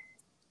Butcher.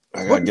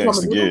 I What got you Gangsta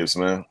coming to do? Gibbs,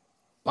 man.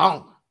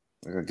 Boom.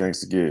 I got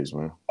Gangsta Gibbs,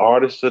 man.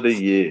 Artist of the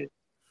year.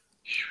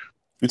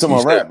 You talking about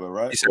He said- rapper,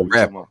 right? he said Or you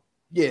rapper. talking about-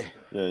 Yeah.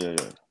 Yeah.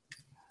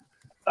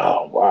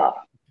 Oh wow.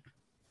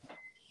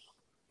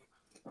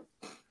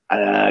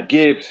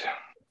 Gibbs.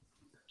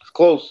 It's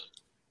close.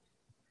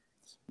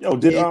 Yo,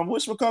 did Yeah.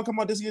 Wish McCall come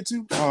out this year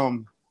too?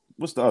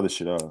 What's the other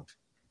shit?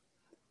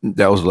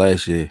 That was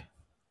last year.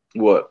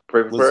 What?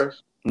 Pray for Was-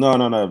 Prayers? No.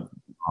 The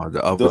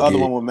The other other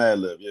gig. one with Mad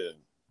Lib, yeah.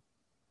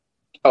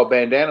 Oh,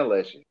 Bandana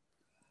last year.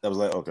 That was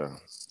like okay.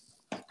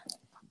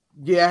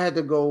 Yeah, I had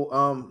to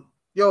go.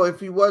 Yo, if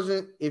he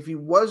wasn't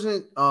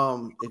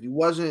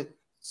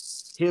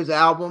his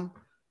album,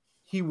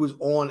 he was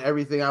on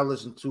everything I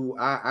listened to.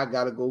 I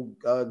gotta go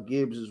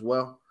Gibbs as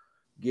well.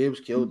 Gibbs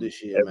killed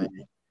this year, man.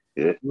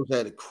 Yeah. Gibbs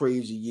had a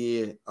crazy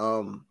year.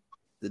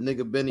 The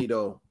nigga Benny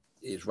though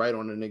is right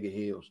on the nigga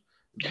heels.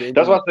 Benny,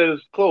 That's why I said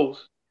it's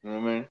close. You know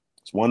what I mean?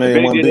 It's 1A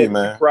and 1B,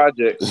 man.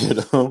 Project. You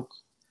know?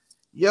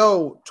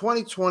 yo,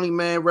 2020,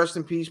 man. Rest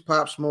in peace,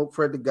 Pop Smoke,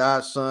 Fred the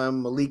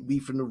Godson, Malik B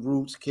from the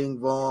Roots, King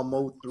Von,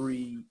 Mo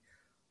 3.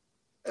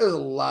 There's a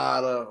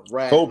lot of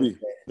rap. Kobe.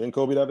 Didn't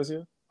Kobe die this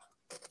year?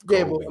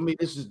 Yeah, Kobe. but I mean,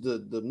 this is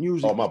the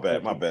music. Oh, my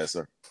bad,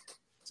 sir.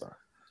 Sorry.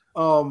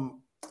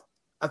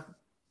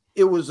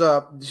 It was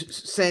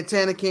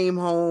Santana came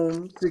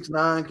home,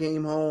 6ix9ine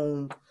came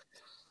home.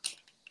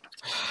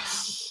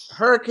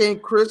 Hurricane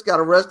Chris got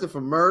arrested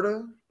for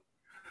murder.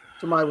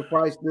 Somebody was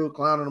probably still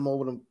clowning him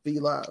over them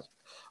felines.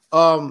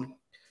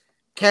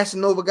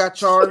 Casanova got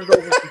charged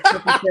over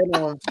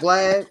on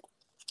Vlad.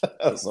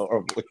 That's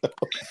horrible.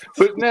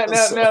 But now,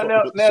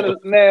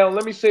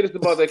 let me say this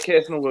about that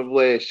Casanova and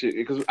Vlad shit,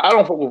 because I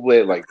don't fuck with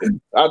Vlad like that.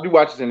 I do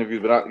watch his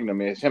interviews, but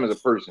man, it's him as a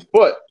person.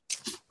 But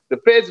the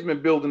feds have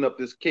been building up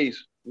this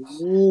case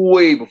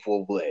way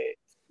before Vlad.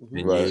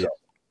 Right.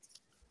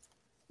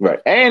 Right.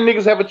 And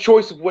niggas have a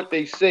choice of what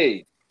they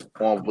say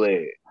on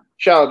Vlad.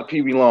 Shout out to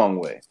Pee Wee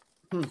Longway.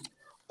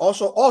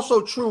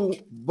 Also true,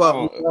 but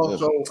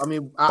also, I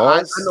mean,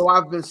 I know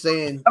I've been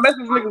saying. That's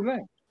this nigga's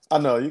name. I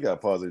know you got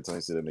pause every time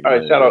you say that nigga. All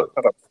right, shout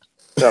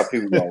out Pee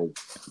Wee Longway.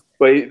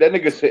 But that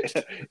nigga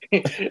said,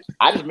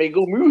 I just make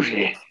good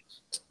music.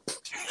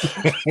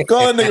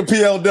 Call that nigga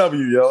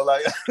PLW, yo.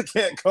 Like I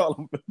can't call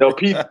him. No,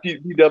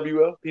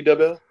 PWL.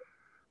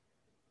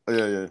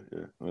 Yeah.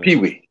 Pee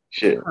Wee.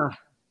 Shit. I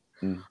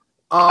don't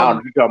know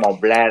if you're talking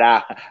about black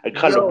eye. A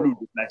color blue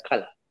is that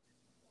color.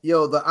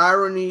 Yo, the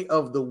irony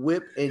of the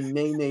Whip and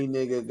Nene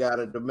nigga got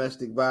a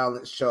domestic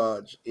violence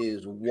charge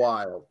is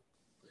wild.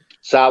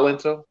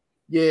 Silento?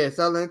 Yeah,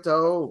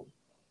 Silento.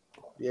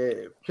 Yeah,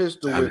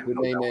 pistol whip with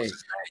Nene.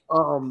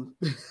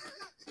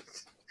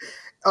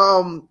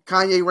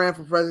 Kanye ran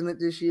for president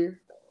this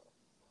year.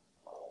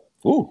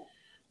 Ooh.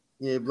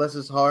 Yeah, bless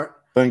his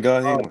heart. Thank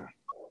God he won.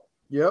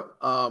 Yep.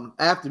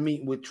 After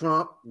meeting with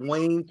Trump,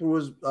 Wayne threw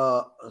his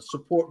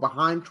support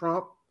behind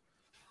Trump.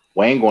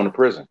 Wayne going to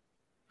prison.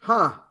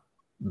 Huh.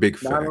 Big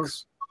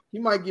facts. He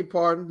might get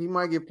pardoned.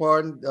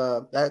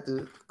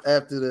 After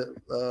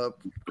the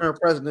current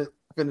president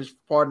finished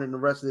pardoning the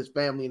rest of his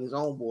family and his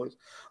own boys.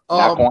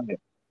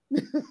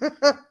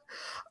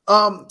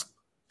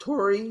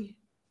 Tory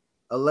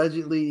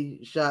allegedly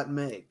shot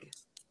Meg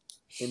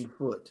in the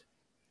foot.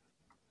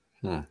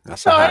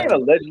 That's I ain't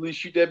allegedly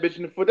shoot that bitch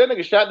in the foot. That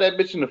nigga shot that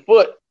bitch in the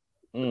foot.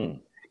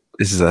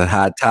 This is a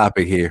hot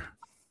topic here.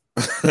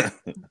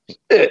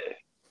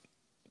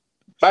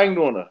 Banged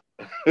on her.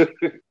 And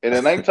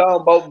it ain't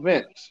talking about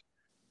Vince.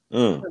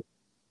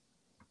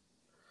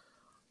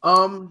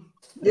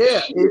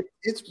 Yeah,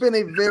 it's been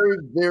a very,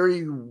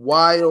 very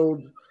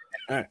wild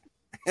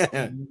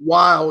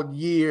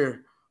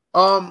year.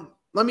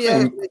 Let me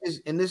ask you this,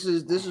 and this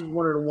is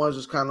one of the ones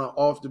that's kind of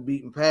off the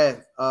beaten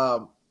path.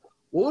 What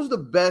was the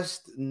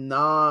best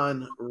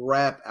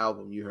non-rap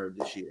album you heard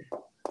this year?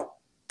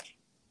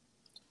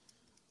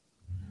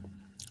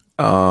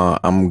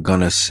 I'm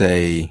gonna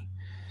say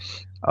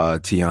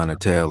Tiana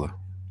Taylor.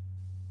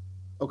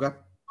 Okay.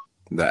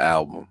 The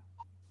album.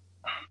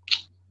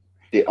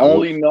 The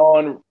only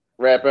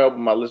non-rap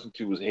album I listened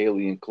to was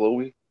Haley and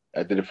Chloe.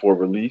 I did it for a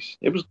release.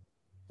 It was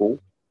cool.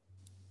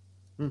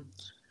 The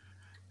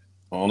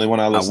only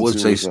one I listened to. I would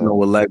say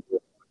Snow Allegra.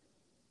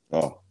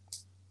 Oh,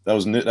 that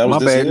was my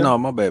bad. Year? No,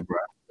 my bad, bro.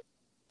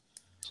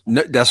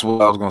 No, that's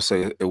what I was gonna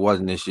say. It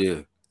wasn't this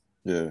year.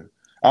 Yeah,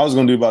 I was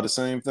gonna do about the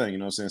same thing. You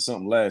know, what I'm saying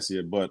something last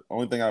year, but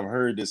only thing I've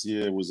heard this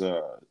year was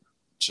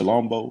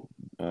Chilombo,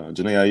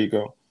 Janae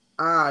Aiko.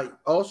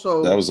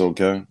 Also that was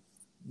okay.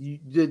 You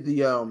did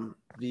the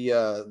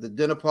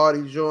dinner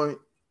party joint,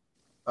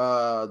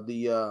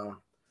 that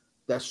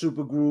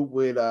super group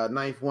with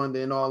Ninth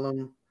Wonder and all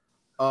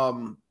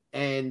them,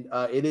 and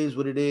It Is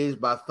What It Is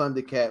by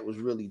Thundercat was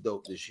really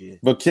dope this year.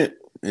 But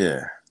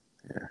yeah,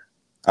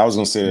 I was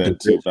gonna say that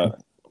too.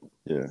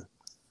 Yeah,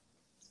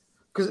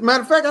 because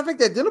matter of fact, I think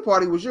that dinner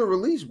party was your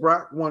release,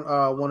 Brock. One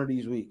of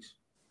these weeks.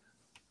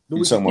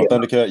 You talking about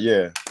Thundercat?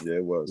 Yeah,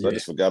 it was. Yeah. I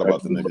just forgot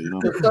about the nigga. You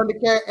know? The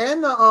Thundercat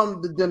and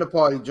the dinner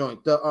party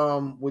joint,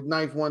 with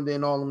Ninth Wonder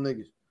and all them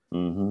niggas,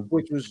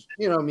 which was,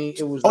 you know what I mean?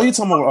 It was. Oh, you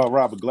talking about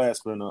Robert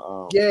Glasper and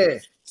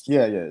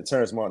yeah,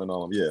 Terrence Martin and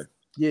all them.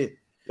 Yeah.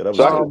 That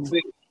was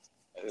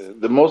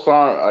the most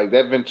like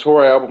that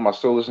Ventura album. I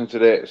still listen to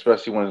that,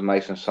 especially when it's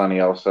nice and sunny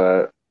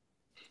outside.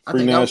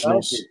 Free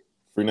Nationals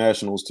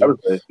too.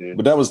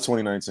 But that was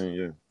 2019.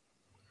 Yeah.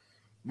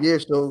 Yeah,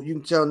 so you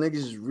can tell niggas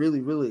is really,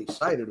 really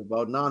excited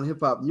about non-hip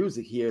hop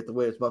music here at the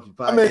Where's Buffy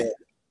podcast.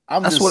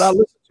 That's what I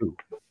listen to.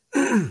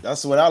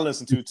 That's what I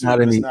listen to too. It's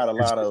not a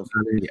lot of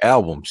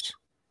albums,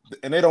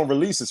 and they don't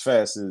release as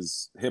fast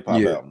as hip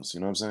hop albums.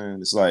 You know what I'm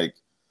saying? It's like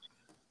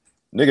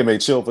nigga may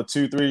chill for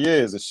 2-3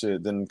 years and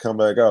shit, then come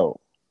back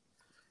out.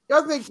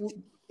 I think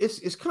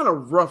it's kind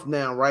of rough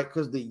now, right?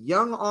 Because the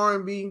young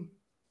R&B,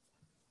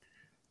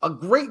 a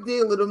great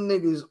deal of them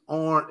niggas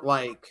aren't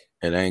like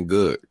it ain't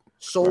good.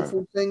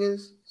 Soulful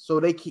singers,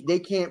 so they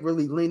can't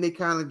really lean. They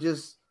kind of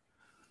just,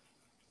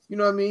 you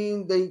know what I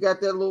mean. They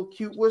got that little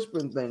cute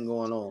whispering thing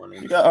going on.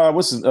 You got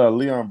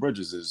Leon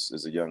Bridges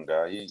is a young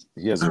guy.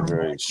 He has a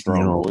very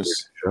strong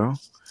voice.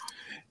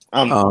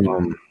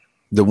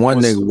 The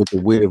one nigga with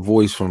the weird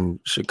voice from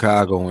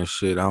Chicago and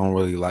shit. I don't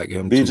really like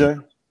him. BJ?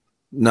 Too.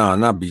 No,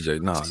 not BJ.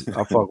 No,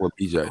 I fuck with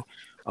BJ.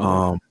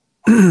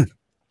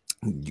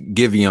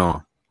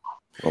 Giveon.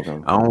 Okay.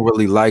 I don't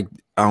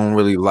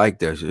really like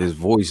that shit. His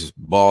voice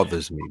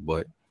bothers me,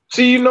 but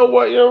see, you know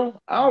what, yo?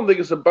 I don't think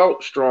it's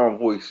about strong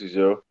voices,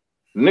 yo.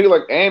 A nigga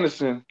like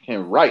Anderson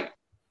can write.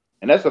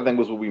 And that's the thing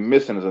was what we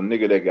missing is a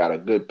nigga that got a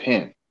good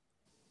pen.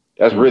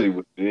 That's really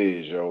what it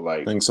is, yo.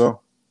 Like, think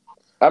so?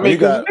 I mean,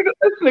 there's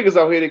niggas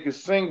out here that can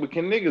sing, but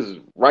can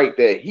niggas write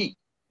that heat?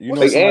 You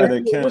know, what's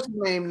his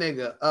name,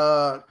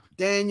 nigga?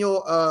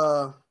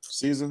 Daniel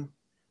Season?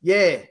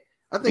 Yeah.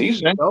 I think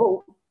he's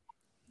dope.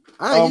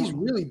 He's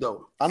really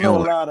dope. I know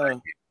a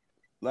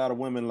lot of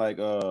women like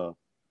a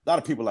lot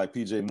of people like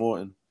PJ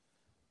Morton.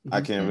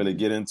 I can't really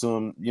get into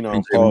him, you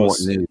know.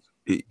 Morton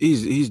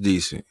he's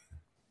decent.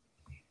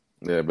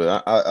 Yeah,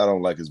 but I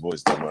don't like his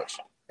voice that much.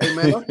 Hey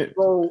man, that's the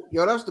goal.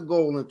 Yo, that's the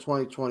goal in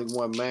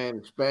 2021, man.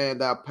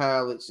 Expand our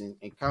palettes and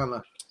kind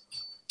of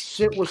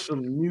sit with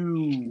some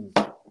new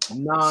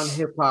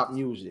non-hip hop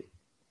music.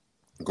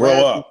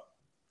 Grow up.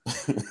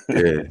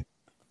 Yeah.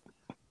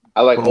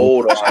 I like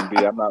old R&B.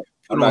 I'm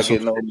not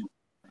getting old.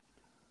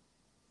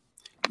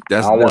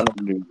 That's I don't want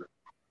no music.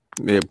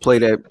 yeah. Play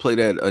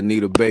that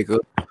Anita Baker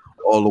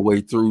all the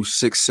way through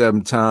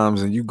 6-7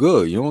 times, and you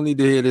good. You don't need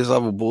to hear this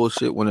other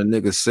bullshit when a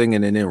nigga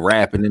singing and then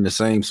rapping in the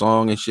same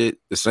song and shit,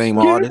 the same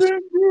artist. Giving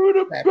you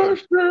the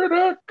best that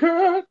I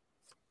got.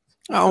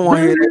 I don't want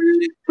to hear that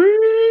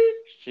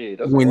Shit,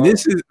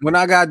 shit. When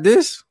I got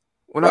this,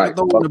 when I Right.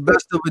 can throw in the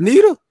best of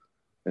Anita,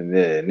 And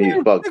then need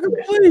man, fuck nigga,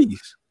 that.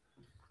 please.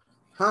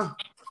 Huh?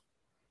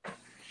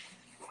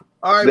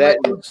 All right, That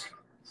man.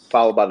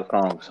 followed by the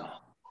thong song.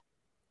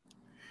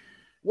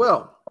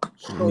 Well, I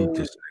so, need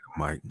this nigga,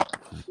 Mike.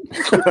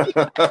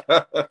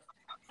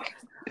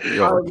 all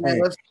Yo, right, man,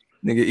 let's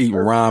nigga eating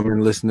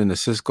ramen, listening to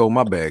Cisco.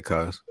 My bad,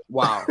 cuz.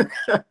 wow.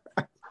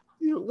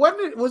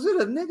 Was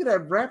it a nigga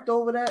that rapped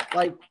over that?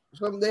 Like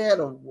they had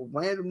a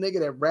random nigga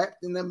that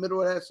rapped in the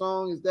middle of that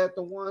song. Is that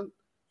the one?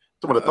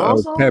 Some of the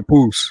thong song?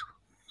 Papoose.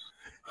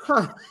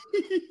 Huh.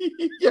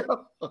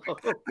 Yo.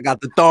 I got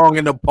the thong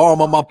in the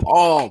palm of my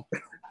palm.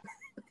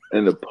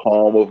 In the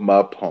palm of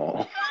my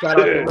palm. Shout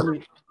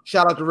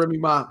out to Remy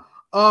Ma.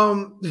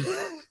 All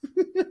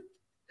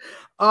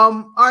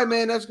right,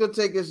 man. That's gonna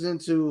take us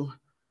into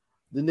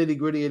the nitty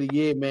gritty of the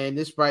year, man.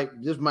 This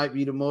might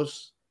be the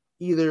most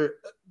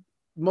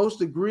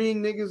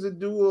agreeing niggas to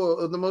do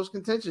or the most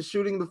contentious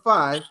shooting the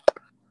 5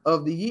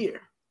 of the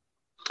year.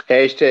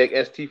 Hashtag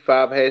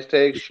ST5,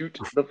 hashtag shoot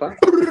the 5.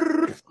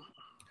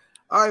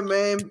 All right,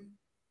 man.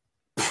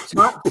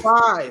 Top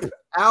 5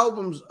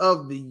 albums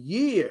of the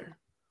year.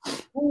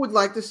 Who would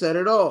like to set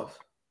it off?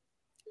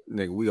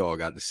 Nigga, we all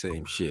got the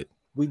same shit.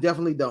 We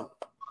definitely don't.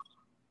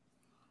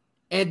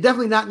 And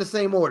definitely not in the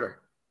same order.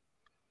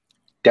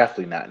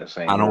 Definitely not in the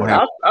same. I don't order.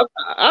 have-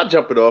 I'll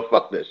jump it off.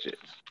 Fuck that shit.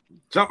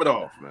 Jump it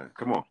off, man.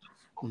 Come on.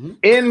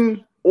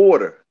 In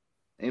order.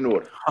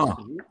 Huh.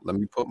 Let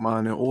me put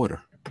mine in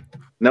order.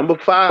 Number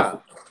 5,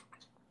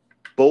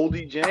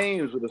 Boldy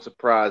James with a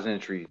surprise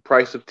entry,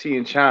 Price of Tea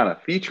in China,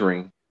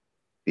 featuring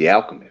The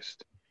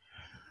Alchemist.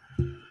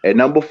 At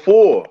number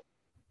 4,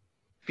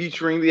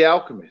 featuring The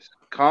Alchemist,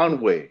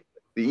 Conway,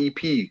 the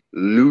EP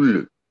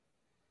Lulu.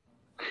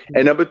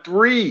 At number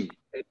 3,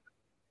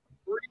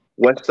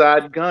 West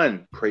Side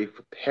Gun, Pray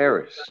for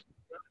Paris.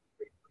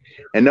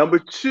 And number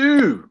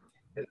 2,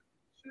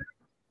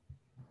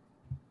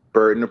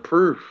 Burden of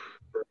Proof,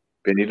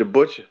 Benny the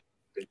Butcher.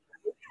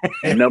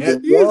 And number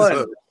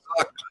 1,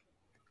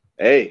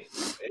 hey,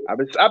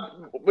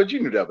 but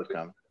you knew that was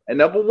coming. And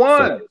number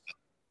 1,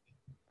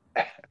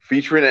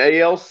 featuring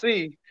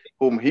ALC,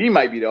 whom he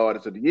might be the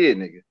artist of the year,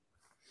 nigga.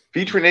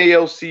 Featuring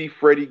ALC,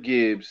 Freddie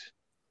Gibbs,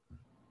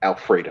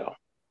 Alfredo.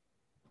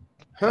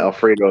 Huh.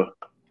 Alfredo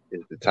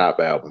is the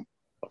top album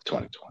of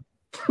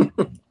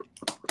 2020.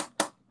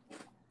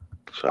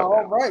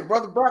 All right,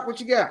 Brother Brock, what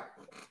you got?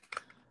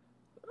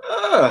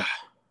 I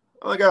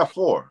only got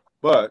 4,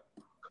 but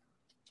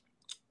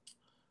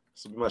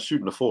so we might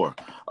shooting the 4.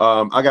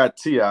 I got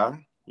T.I.,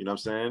 you know what I'm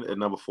saying, at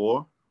number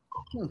 4.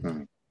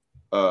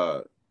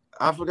 I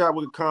forgot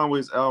what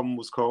Conway's album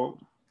was called.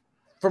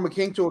 From a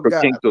King to a For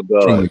God. King to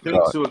God. King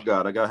to a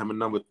God. I got him at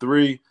number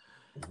 3.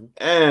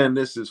 And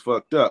this is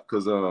fucked up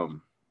because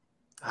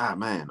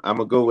man, I'm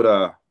gonna go with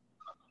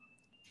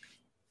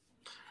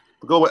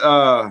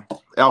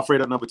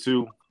Alfredo at number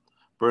 2,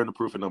 Burden of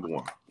Proof at number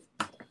 1.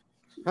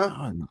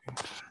 Huh?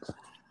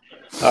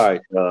 All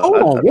right. Hold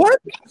on, what?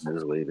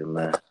 This lady,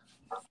 man.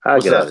 I'll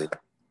What's get out of that?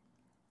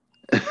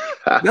 here.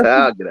 I'll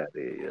get out of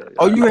here. Yeah.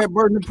 Oh, you had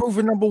Burden of Proof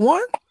at number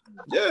 1?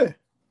 Yeah.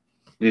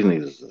 These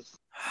niggas,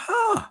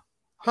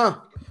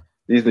 Huh?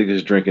 these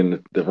niggas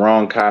drinking the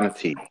wrong kind of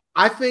tea.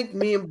 I think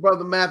me and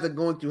Brother Math are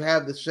going to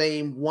have the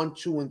same 1,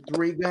 2, and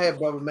 3. Go ahead,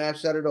 Brother Math,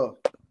 set it off.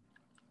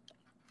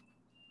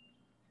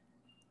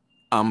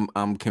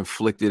 I'm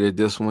conflicted at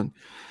this one.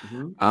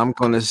 I'm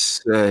gonna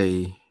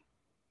say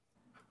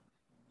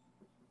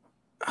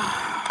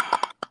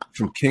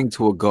From King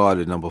to a God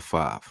at number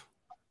 5.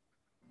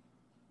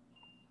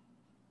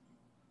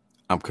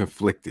 I'm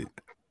conflicted.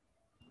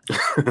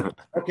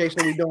 Okay,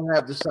 so we don't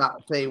have the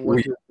same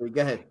 1, 2, and 3.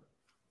 Go ahead.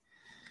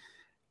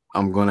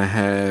 I'm gonna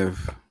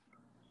have.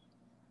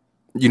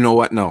 You know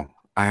what? No,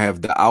 I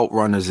have the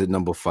Outrunners at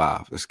number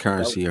 5. It's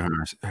Currency and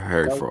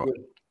Harry Fraud.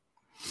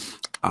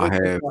 I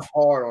have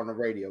hard on the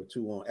radio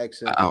too on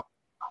XM.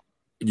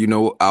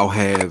 I'll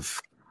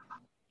have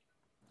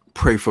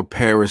Pray for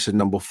Paris at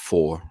number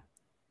 4.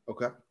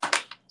 Okay.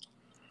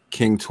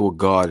 King to a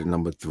God at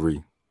number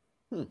 3.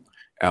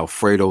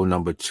 Alfredo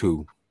number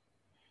 2.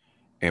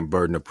 And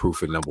Burden of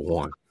Proof at number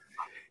 1.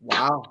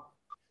 Wow.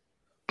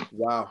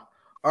 All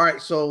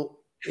right, so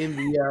in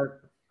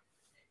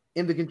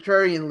the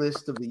contrarian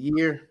list of the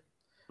year,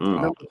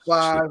 number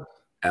 5.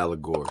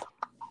 Allegory.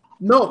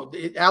 No,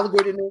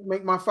 Allegory didn't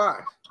make my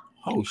 5.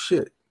 Oh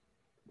shit.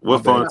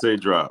 What Fonte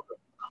drop?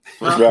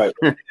 Right.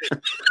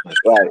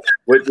 Right.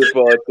 With the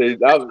Fonte,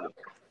 that was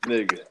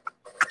nigga.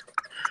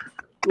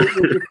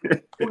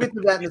 We'll get to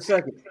that in a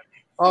second.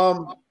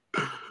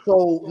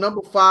 So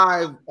number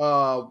 5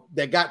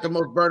 that got the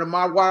most burn of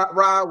my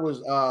ride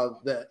was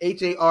the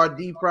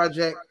HARD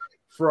project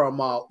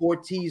from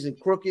Ortiz and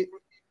Crooked.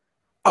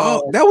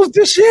 Oh, that was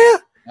this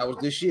year? That was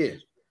this year.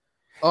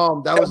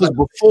 That was like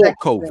before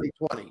COVID.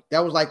 2020.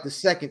 That was like the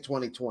second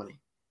 2020.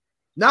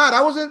 Nah,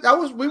 that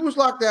was we was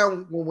locked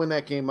down when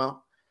that came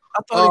out.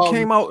 I thought it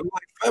came out in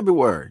like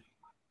February.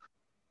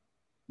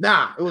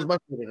 Nah, it was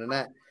much better than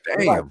that.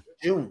 Damn. It was like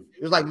June.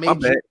 It was like May. My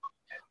bad.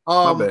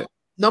 My bad.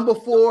 Number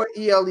 4,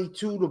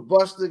 ELE2, The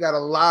Buster, got a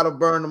lot of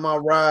burn in my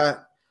ride.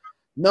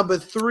 Number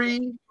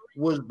 3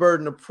 was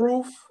Burden of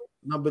Proof.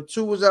 Number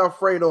 2 was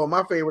Alfredo. And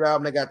my favorite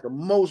album that got the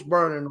most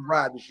burn in the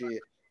ride this year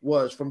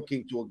was From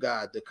King to a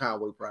God, the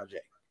Conway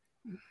Project.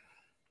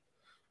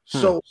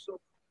 So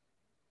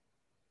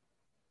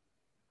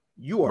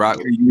you are Rock,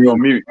 You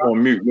on mute.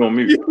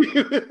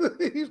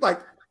 He's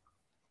like,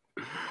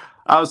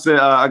 I would say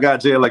I got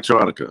Jay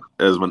Electronica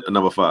as my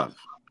number 5.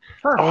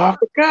 Oh, I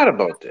forgot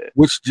about that.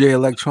 which Jay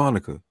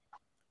Electronica?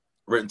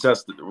 Written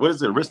Testament. What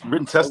is it?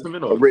 Written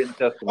Testament or Written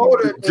Testament. oh,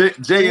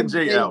 J and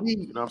J JD. album? You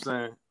know what I'm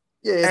saying?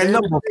 Yeah, And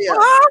number yeah.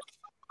 5?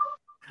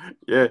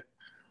 Yeah.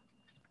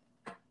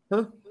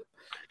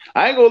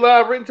 I ain't gonna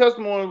lie, Written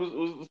Testimony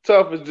was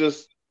tough. It's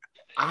just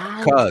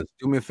Cuz,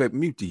 do me a favor,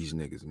 mute these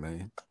niggas,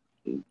 man.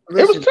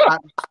 Listen, tough.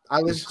 I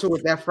listened to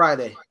it that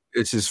Friday.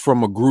 It's just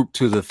from a group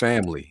to the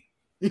family.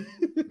 Get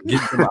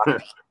them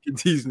out. Get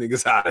these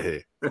niggas out of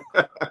here.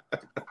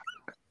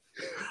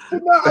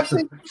 No,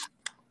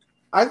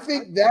 I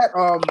think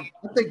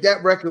that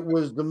record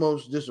was the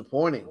most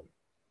disappointing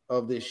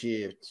of this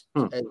year.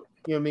 And, you know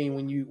what I mean?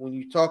 When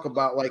you talk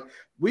about, like,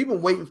 we've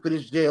been waiting for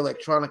this Jay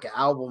Electronica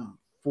album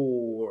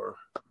for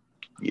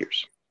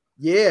years.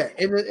 Yeah,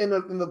 and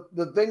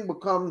the thing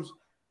becomes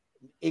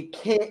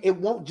it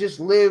won't just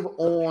live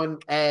on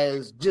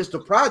as just a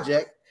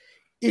project.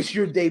 It's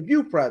your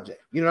debut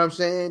project. You know what I'm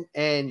saying?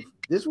 And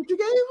this is what you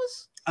gave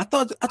us? I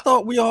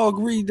thought we all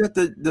agreed that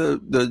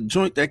the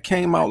joint that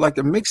came out like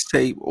the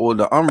mixtape or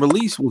the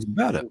unreleased was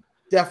better.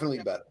 Definitely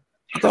better.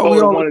 I thought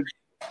we all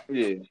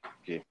Yeah.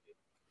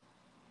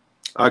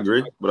 I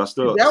agree, but I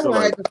still That still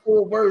one like, had the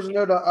full version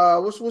of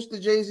the what's the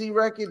Jay-Z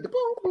record? The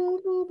boom, boom,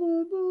 boom,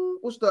 boom, boom.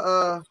 What's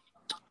the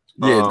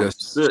the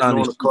sitting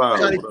on the cloud.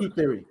 Johnny Q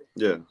Theory?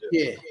 Yeah.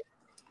 Yeah.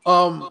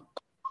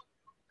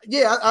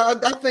 Yeah, I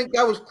think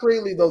that was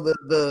clearly though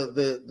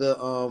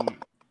the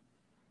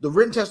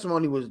Written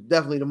Testimony was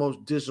definitely the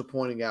most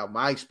disappointing album.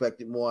 I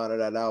expected more out of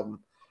that album.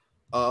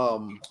 I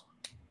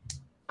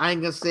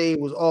ain't gonna say it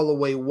was all the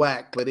way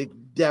whack, but it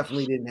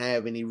definitely didn't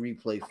have any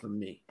replay for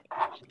me.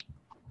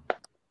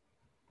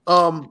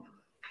 What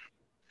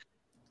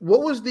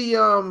was the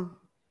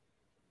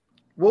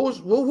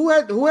who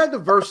had the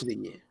verse of the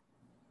year?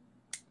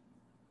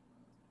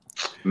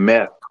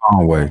 Meth.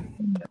 Conway.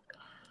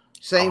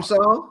 Same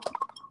song?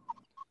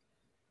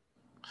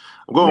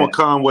 I'm going with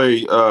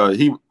Conway.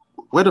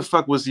 Where the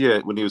fuck was he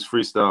at when he was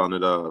freestyling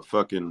at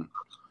fucking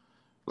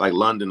like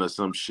London or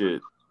some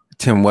shit?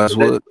 Tim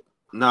Westwood.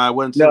 Nah, it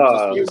wasn't.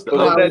 No, It was the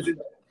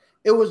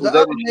that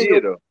other this year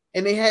nigga, though?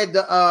 and they had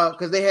the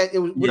because they had it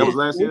was That was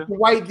last year? the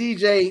white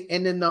DJ,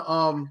 and then the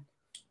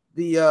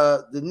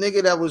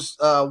nigga that was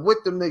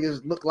with them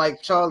niggas looked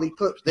like Charlie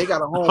Clips. They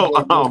got a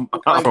home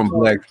from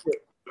Black.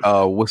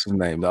 What's his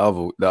name? The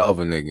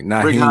other nigga.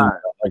 Not Rick him. Hyde.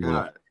 Rick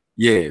Hyde.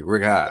 Yeah,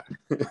 Rick Hyde.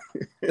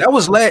 That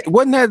was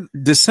wasn't that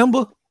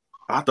December?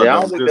 I thought Yeah,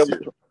 that was this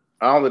year.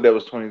 I don't think that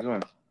was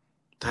 2020.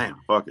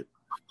 Damn, fuck it.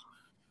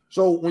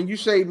 So when you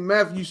say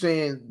Meth, you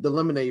saying the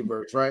Lemonade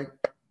verse, right?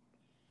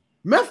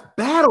 Meth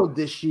battled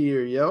this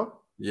year, yo.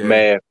 Yeah.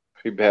 Mad.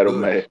 He battled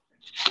Good. mad.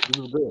 It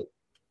was good.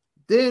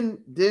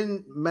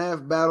 Then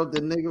Math battled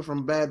the nigga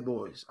from Bad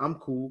Boys. I'm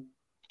cool.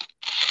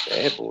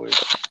 Bad boys.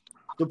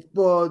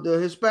 The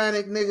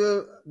Hispanic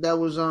nigga that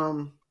was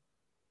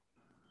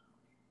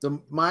the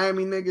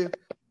Miami nigga.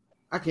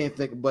 I can't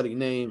think of buddy's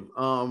name.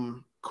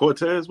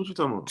 Cortez, what you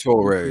talking about?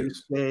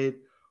 Torres. You said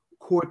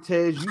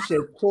Cortez. You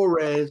said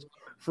Torres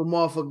from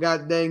off of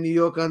goddamn New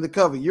York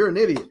Undercover. You're an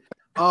idiot.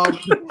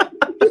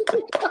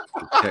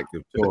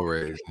 Detective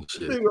Torres and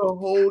shit. Nigga,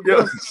 hold Yeah.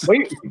 up.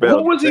 Wait,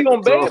 what was he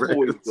on Bad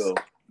Boys though?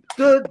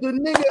 The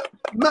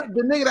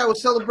nigga that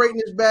was celebrating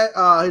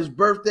his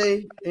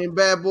birthday in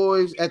Bad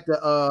Boys at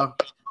the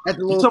You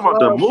little talking about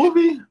the club.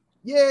 movie?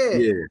 Yeah.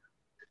 Yeah.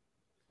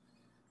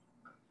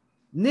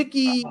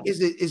 Nikki, is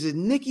it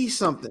Nikki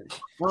something?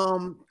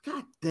 God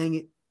dang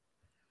it.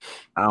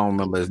 I don't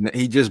remember his name.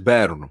 He just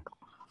battled him.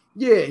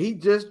 Yeah, he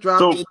just dropped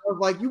So- it. I was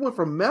like, you went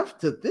from meth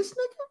to this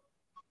nigga?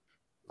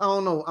 I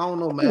don't know,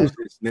 Who's man.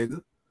 this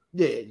nigga?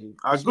 Yeah.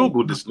 I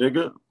googled this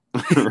nigga.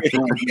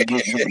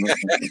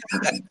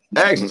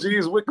 Ask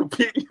G's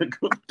Wikipedia.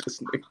 Google this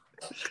nigga.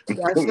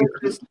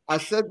 I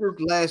said this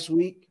last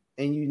week,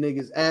 and you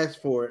niggas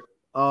asked for it.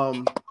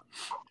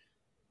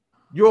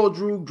 Euro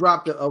Drew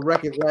dropped a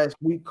record last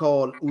week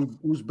called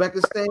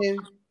Uzbekistan,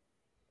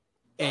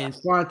 and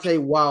Fonte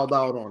wild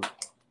out on it.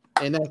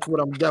 And that's what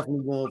I'm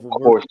definitely going for.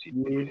 Of course he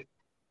did.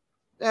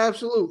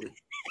 Absolutely.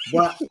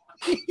 But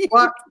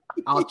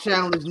I'll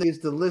challenge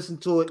niggas to listen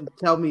to it and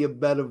tell me a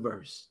better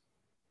verse.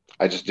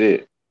 I just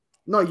did.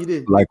 No, you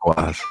didn't.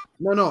 Likewise.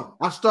 No.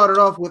 I started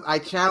off with I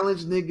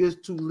challenge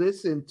niggas to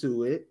listen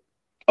to it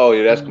Oh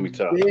yeah, that's gonna be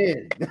tough.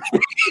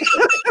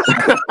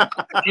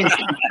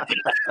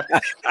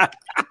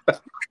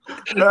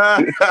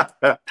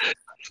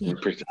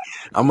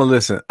 I'm gonna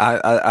listen.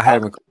 I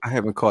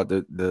haven't caught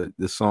the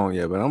song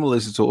yet, but I'm gonna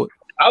listen to it.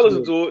 I'll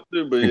listen to it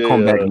too, but and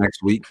come back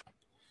next week.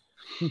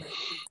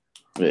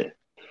 Yeah.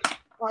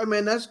 All right,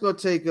 man. That's gonna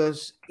take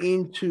us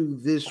into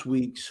this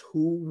week's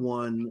Who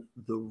Won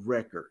the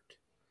Record.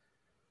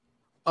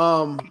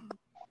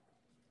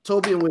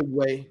 Toby and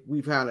Wigway,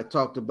 we've kind of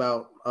talked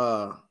about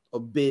a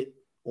bit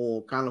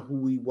on kind of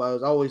who he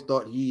was. I always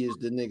thought he is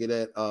the nigga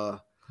that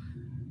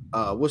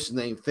what's his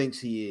name thinks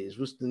he is.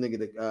 What's the nigga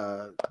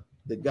that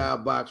the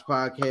God Box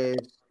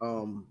podcast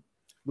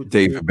with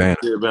David Banner.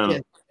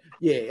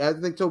 Yeah, I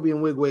think Toby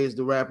and Wigway is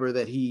the rapper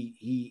that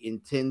he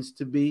intends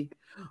to be.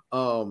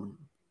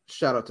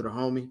 Shout out to the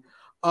homie.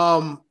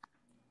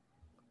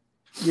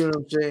 You know what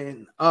I'm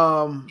saying?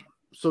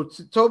 So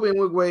Toby and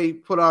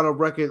Wigway put out a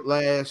record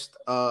last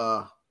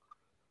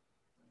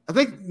I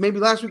think maybe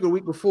last week or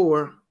week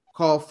before,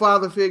 called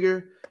Father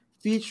Figure,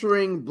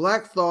 featuring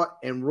Black Thought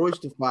and Royce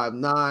da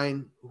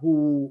 5'9",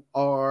 who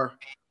are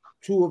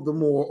two of the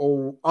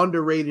more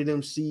underrated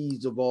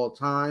MCs of all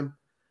time.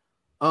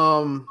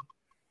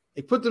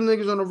 They put them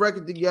niggas on a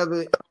record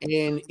together,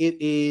 and it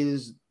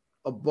is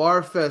a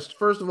bar fest.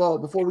 First of all,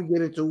 before we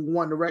get into who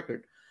won the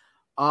record,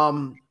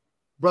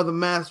 Brother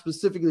Math,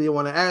 specifically, I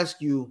want to ask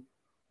you,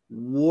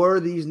 were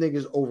these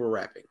niggas over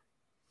rapping?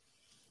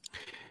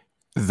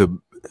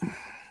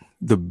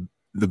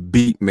 The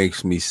beat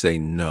makes me say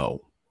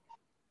no.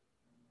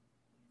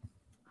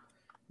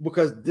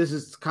 Because this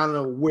is kind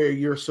of where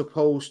you're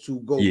supposed to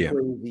go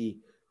crazy,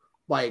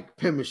 like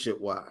penmanship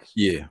wise.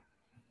 Yeah.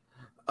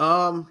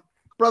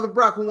 Brother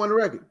Brock, who won the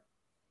record?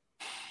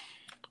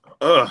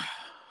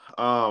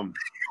 I'm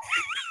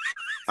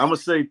gonna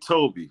say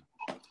Toby,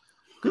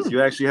 because you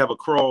actually have a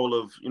crawl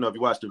of, if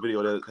you watch the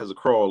video, that has a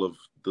crawl of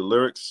the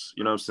lyrics.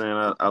 You know what I'm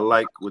saying? I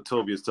like what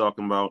Toby is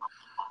talking about.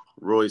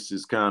 Royce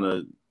is kind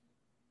of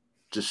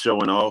just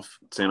showing off,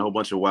 saying a whole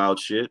bunch of wild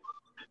shit.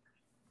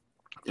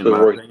 In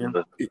my opinion,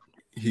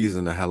 he's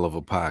in a hell of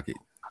a pocket.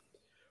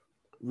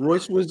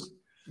 Royce.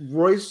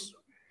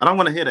 I don't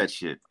want to hear that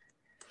shit.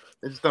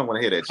 I just don't want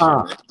to hear that shit.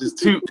 Man.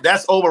 Just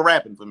that's over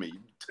rapping for me.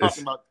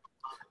 Talking about,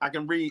 I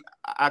can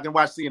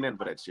watch CNN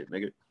for that shit,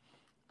 nigga.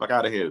 Fuck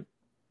out of here.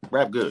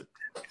 Rap good.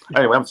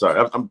 Anyway, I'm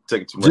sorry. I'm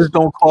taking too much. Just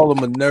don't call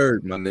him a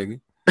nerd, my nigga.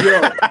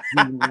 Yo,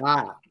 do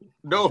not.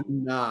 No, do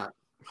not.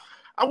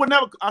 I would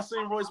never. I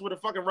seen Royce with a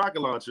fucking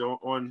rocket launcher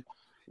on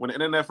when the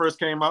internet first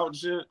came out and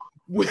shit.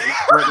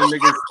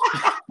 Niggas.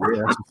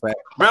 Yeah, that's a fact.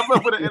 Remember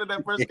when the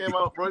internet first came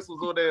out? Royce was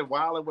on there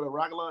wilding with a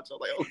rocket launcher. I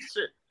was like, oh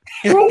shit.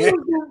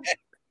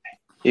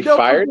 He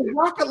fired. The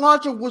rocket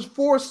launcher was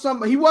for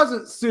some. He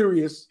wasn't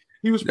serious.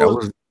 He was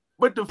supposed.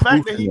 But the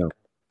fact that he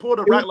pulled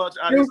a rocket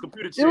launcher out of his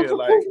computer chair,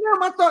 like,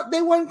 I thought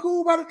they wasn't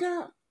cool by the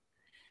time.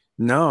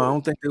 No, I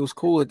don't think they was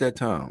cool at that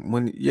time.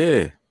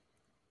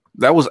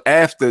 That was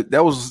after.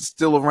 That was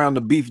still around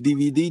the Beef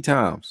DVD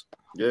times.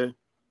 Yeah.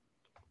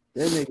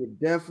 That nigga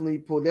definitely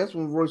pulled. That's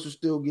when Royce was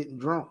still getting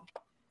drunk.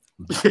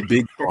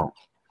 Big drunk.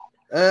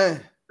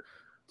 The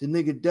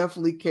nigga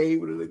definitely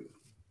came with a nigga.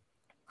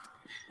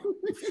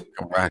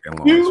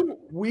 Do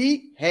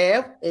we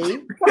have a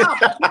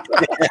problem?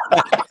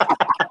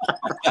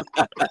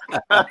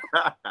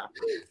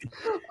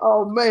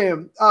 Oh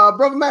man,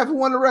 Brother Matt, who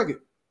won the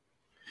record?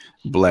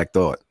 Black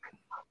Thought.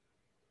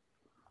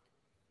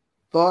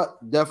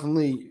 Thought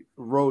definitely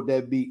rode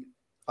that beat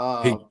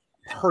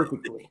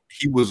perfectly.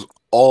 He was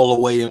all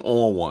the way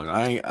on one.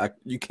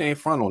 You can't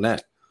front on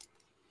that.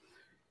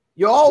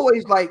 You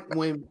always like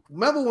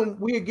remember when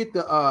we get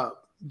the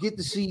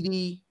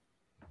CD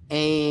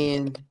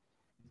and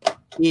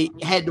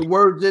it had the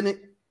words in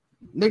it.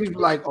 Niggas be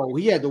like, oh,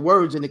 he had the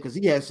words in it because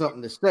he had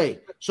something to say.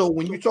 So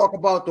when you talk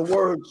about the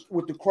words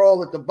with the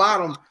crawl at the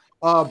bottom,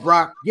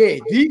 Brock, yeah,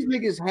 these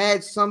niggas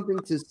had something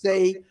to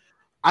say.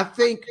 I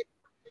think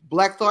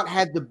Black Thought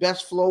had the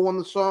best flow on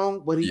the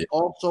song, but he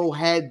also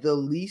had the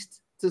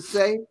least to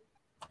say.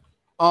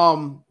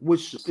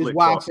 Which is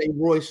why I say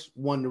Royce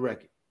won the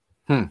record.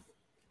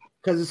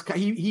 Because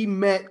he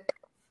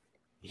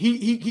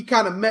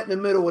kind of met in the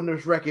middle in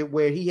this record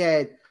where he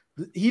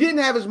didn't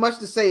have as much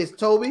to say as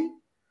Toby,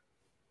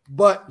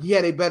 but he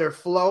had a better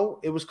flow.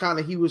 He was kind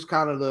of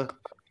the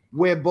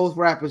where both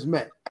rappers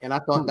met, and I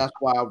thought that's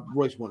why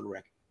Royce won the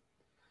record.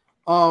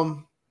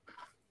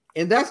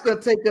 And that's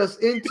gonna take us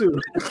into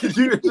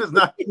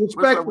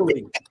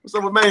respectfully. What's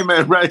up with main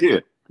man right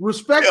here?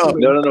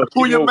 Respectfully, no.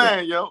 Who your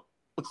man, yo?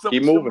 What's up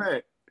Keep with your moving.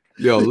 man?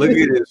 Yo, look at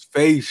his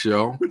face,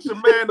 yo. Put your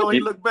man on. He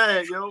look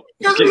bad, yo.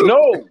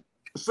 No,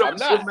 What's up I'm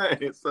with not. your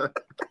man, son?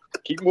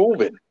 Keep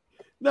moving.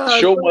 No,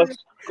 Show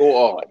must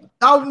go on.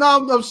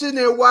 I'm sitting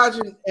there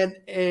watching,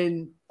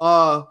 and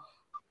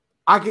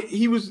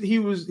he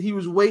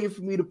was waiting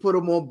for me to put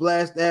him on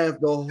blast after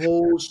the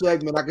whole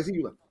segment. I could see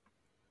you like.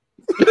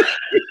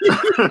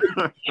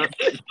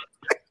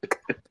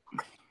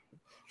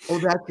 Oh,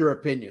 that's your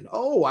opinion.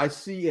 Oh, I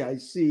see.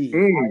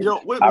 Yo,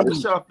 what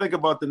y'all think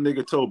about the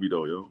nigga Toby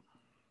though, yo?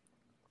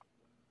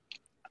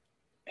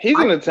 He's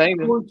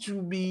entertaining. Going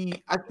to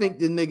be, I think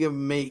the nigga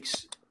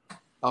makes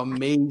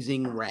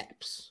amazing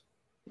raps.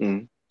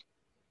 Mm.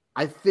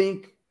 I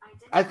think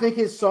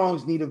his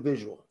songs need a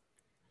visual.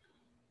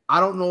 I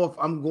don't know if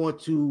I'm going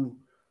to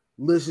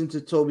listen to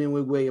Toby and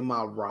Wigway in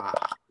my ride.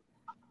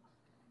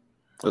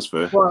 That's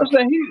fair. I'm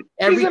saying he's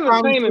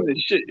entertaining this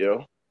shit,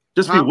 yo.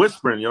 Just be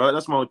whispering, yo.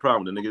 That's my only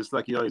problem with the nigga. It's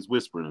like he always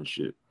whispering and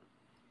shit.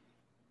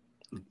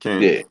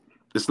 Yeah.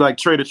 It's like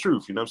Trey the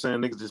Truth, you know what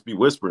I'm saying? Niggas just be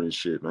whispering and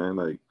shit, man.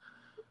 Like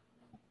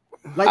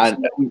I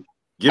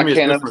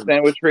can't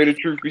understand what Trey the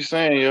Truth be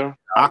saying, yo.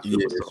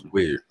 It's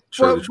weird.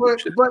 But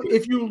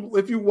if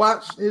you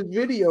watch his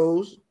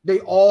videos, they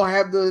all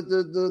have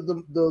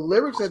the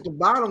lyrics at the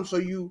bottom,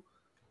 so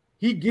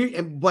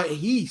but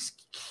he's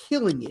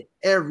killing it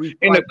every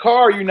in the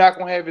car. You're not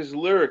gonna have his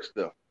lyrics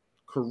though.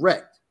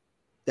 Correct.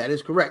 That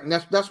is correct, and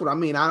that's what I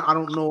mean. I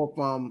don't know if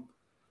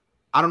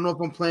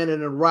I'm playing it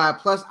in a ride.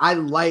 Plus, I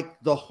like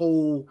the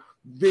whole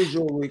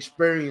visual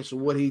experience of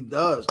what he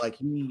does. Like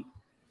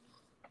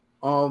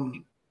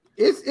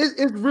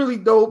it's really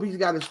dope. He's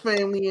got his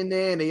family in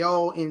there, and they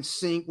all in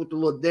sync with the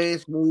little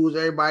dance moves.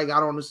 Everybody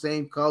got on the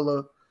same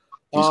color.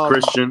 He's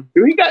Christian.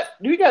 Do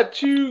he got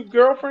two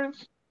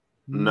girlfriends?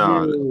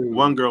 Nah,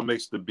 one girl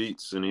makes the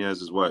beats, and he has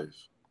his wife.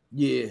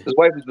 Yeah, his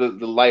wife is the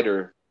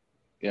lighter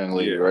young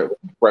lady, right?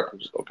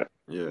 Freckles. Okay.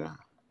 Yeah.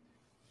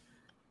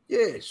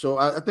 Yeah, so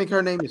I think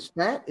her name is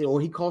Fat, or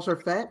he calls her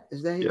Fat.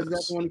 Is that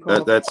the one he calls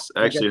her? That's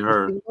actually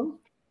her.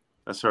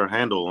 That's her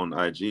handle on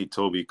IG.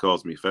 Toby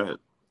calls me Fat.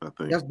 I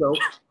think that's dope.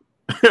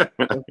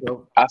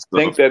 I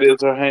think that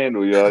is her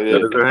handle, y'all. Yeah,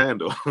 that is her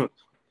handle.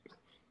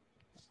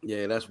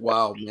 Yeah, that's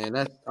wild, man.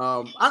 That's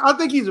I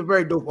think he's a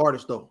very dope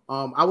artist, though.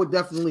 I would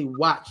definitely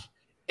watch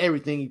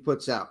everything he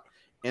puts out,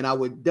 and I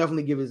would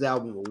definitely give his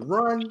album a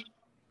run.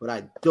 But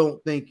I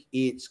don't think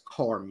it's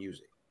car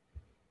music.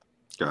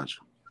 Gotcha.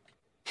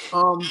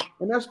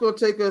 And that's going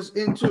to take us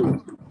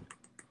into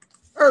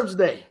Herbs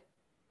Day.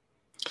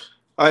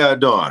 How y'all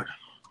doing?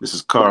 This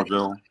is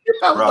Carville.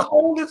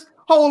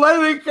 Whole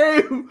editing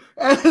came.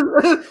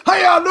 How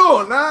y'all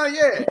doing? Nah,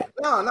 yeah.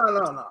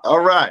 No.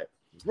 All right.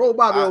 Roll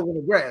Bobby over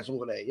the grass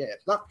over there. Yeah.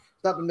 Stop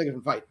the niggas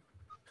from fighting.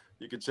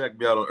 You can check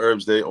me out on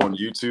Herbs Day on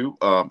YouTube.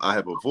 I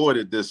have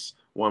avoided this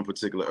one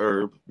particular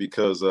herb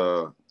because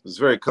it's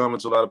very common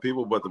to a lot of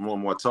people, but the more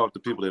and more I talk to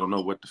people, they don't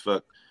know what the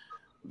fuck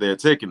they're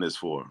taking this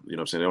for. You know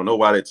what I'm saying? They don't know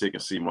why they're taking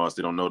sea moss.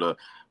 They don't know the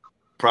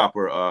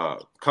proper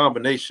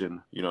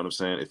combination. You know what I'm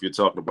saying? If you're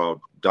talking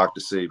about Dr.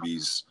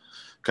 Sebi's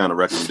kind of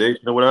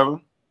recommendation or whatever.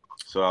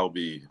 So I'll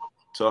be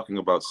talking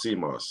about sea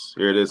moss.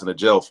 Here it is in a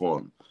gel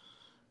form.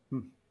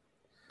 Boom.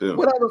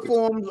 What other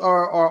forms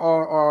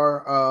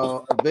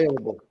are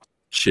available?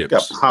 Chips.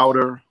 Got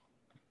powder.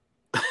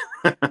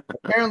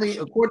 Apparently,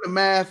 according to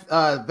math,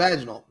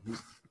 vaginal.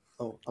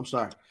 Oh, I'm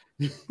sorry.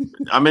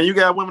 I mean, you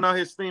got women out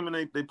here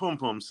steaming they pum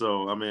pum.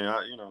 So I mean,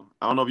 I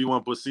don't know if you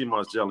want to put sea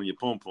moss gel in your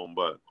pum pum,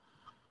 but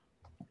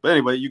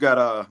anyway, you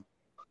got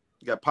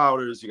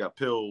powders, you got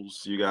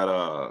pills, you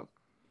got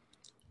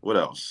what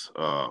else?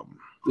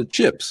 The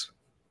chips.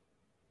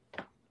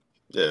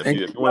 Yeah,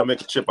 if you want to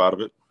make a chip out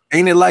of it.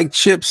 Ain't it like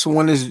chips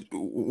when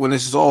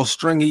it's all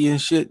stringy and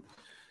shit?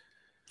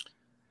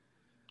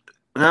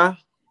 Huh?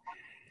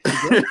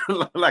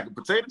 Like a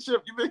potato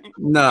chip, you mean?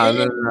 Nah.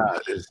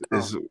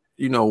 It's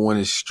when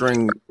it's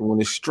stringy,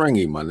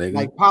 my nigga.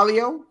 Like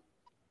polio?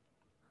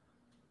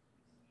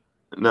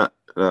 Nah.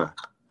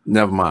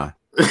 Never mind.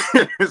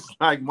 It's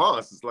like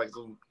moss. It's like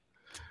some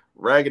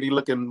raggedy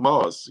looking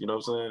moss. You know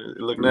what I'm saying?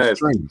 It look nasty.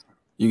 Stringy.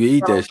 You can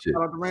eat that shit.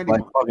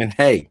 Like fucking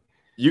hay.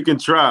 You can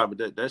try,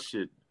 but that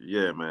shit,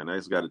 yeah, man,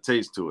 that's got a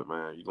taste to it,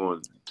 man. You're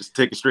going to just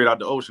take it straight out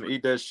the ocean,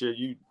 eat that shit.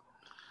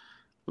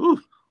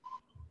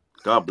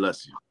 God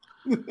bless you.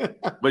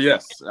 But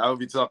yes, I will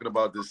be talking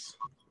about this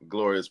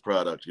glorious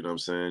product. You know what I'm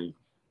saying?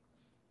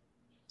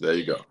 There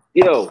you go.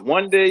 Yo,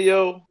 one day,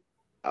 you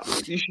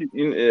should.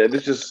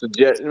 This is a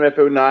suggestion. Now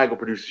I ain't gonna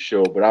produce the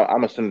show, but I'm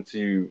gonna send it to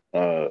you.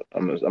 I'm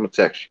gonna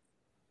text you.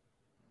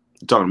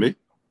 You talking to me?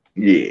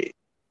 Yeah.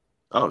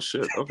 Oh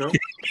shit. Okay.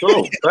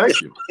 Cool.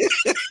 Thank you.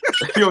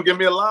 You gonna give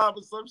me a live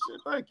or some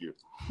shit? Thank you.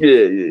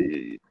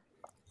 Yeah.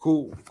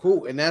 Cool.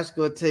 And that's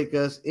gonna take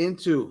us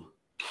into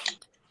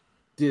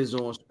Diz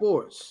on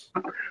Sports.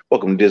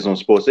 Welcome to Diz on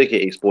Sports,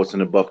 aka Sports in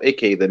the Buff,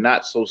 aka the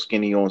Not So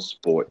Skinny on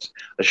Sports,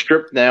 a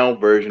stripped down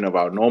version of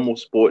our normal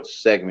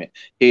sports segment.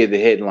 Here are the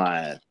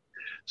headlines.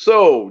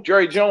 So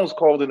Jerry Jones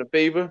called in a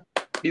favor.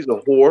 He's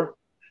a whore.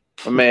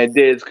 My man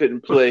Dez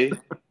couldn't play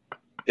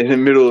in the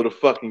middle of the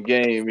fucking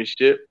game and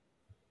shit.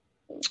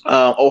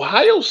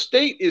 Ohio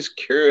State is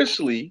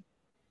curiously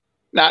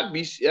not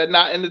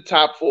in the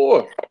top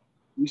 4.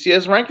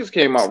 BCS rankings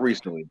came out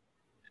recently.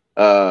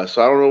 So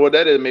I don't know what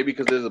that is. Maybe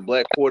because there's a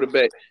black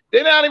quarterback.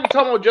 They're not even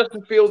talking about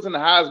Justin Fields in the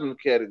Heisman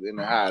category.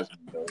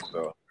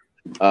 So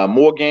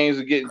more games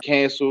are getting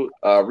canceled.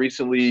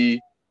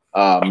 Recently,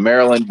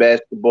 Maryland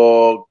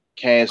basketball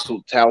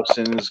canceled.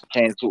 Towson's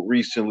canceled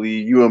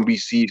recently.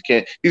 UMBC's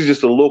canceled. These are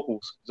just the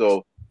locals.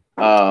 So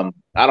I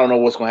don't know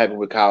what's gonna happen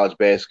with college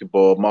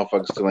basketball.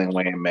 Motherfuckers still ain't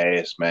wearing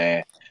masks,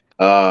 man.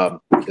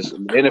 It's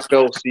an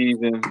NFL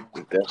season.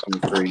 That's gonna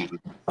be crazy.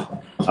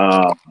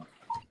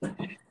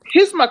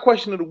 Here's my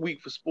question of the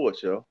week for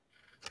sports, yo.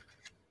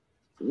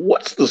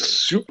 What's the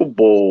Super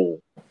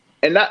Bowl?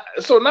 And not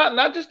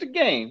just the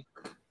game,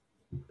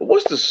 but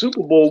what's the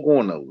Super Bowl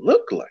going to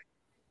look like?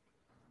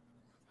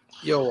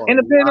 Yo, In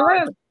the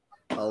panorama.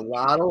 A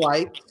lot of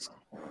lights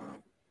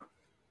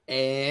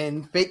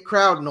and fake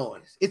crowd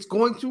noise. It's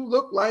going to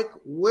look like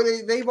what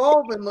they've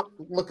all been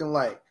looking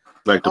like.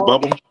 Like the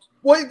bubble?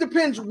 Well, it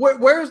depends.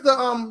 Where's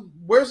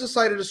the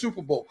site of the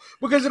Super Bowl?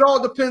 Because it all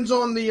depends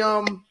on the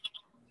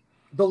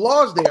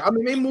laws there. I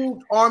mean, they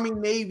moved Army,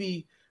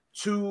 Navy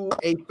to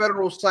a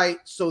federal site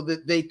so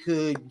that they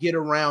could get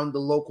around the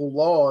local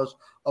laws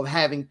of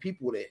having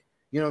people there.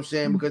 You know what I'm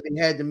saying? Because they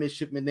had the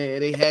midshipmen there.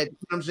 They had, you know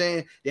what I'm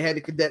saying? They had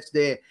the cadets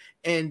there.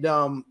 And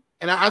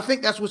I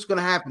think that's what's going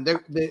to happen.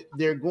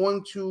 They're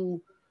going to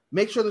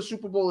make sure the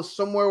Super Bowl is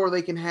somewhere where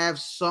they can have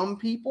some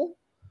people,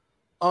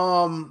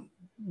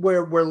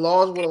 where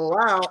laws will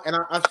allow. And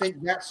I think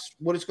that's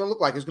what it's going to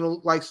look like. It's going to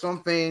look like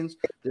some fans.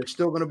 There's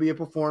still going to be a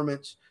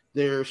performance.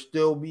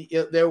 It'll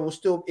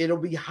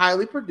be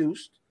highly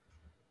produced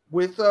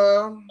with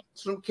some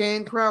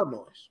canned crowd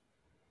noise.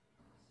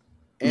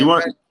 And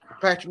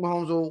Patrick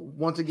Mahomes will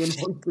once again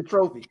win the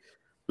trophy.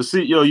 But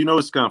see, yo, you know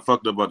it's kind of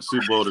fucked up about the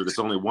Super Bowl that it's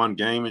only one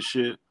game and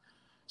shit.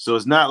 So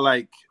it's not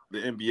like the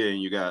NBA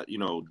and you got, you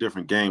know,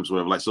 different games,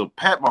 whatever. Like, so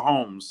Pat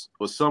Mahomes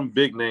or some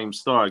big name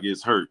star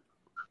gets hurt.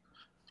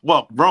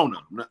 Well, Rona,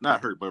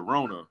 not hurt, but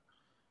Rona,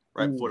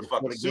 right before the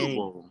fucking Super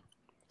Bowl.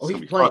 Oh,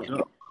 he's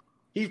playing.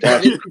 He's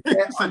playing.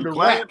 Under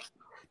wraps.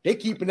 They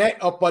keeping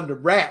that up under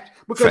wraps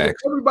because if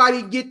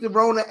everybody get the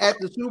Rona at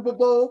the Super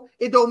Bowl,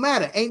 it don't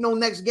matter. Ain't no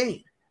next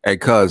game. Hey,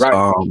 cuz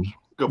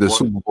the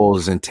Super Bowl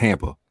is in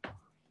Tampa.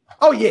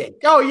 Oh yeah,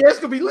 it's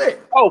gonna be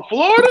lit. Oh,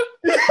 Florida?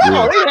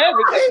 Oh, they have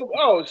it.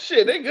 Oh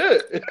shit, they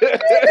good.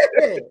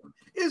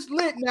 It's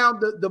lit now.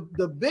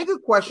 The bigger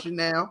question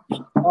now,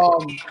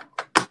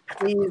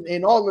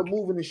 in all the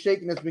moving and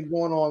shaking that's been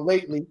going on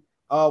lately,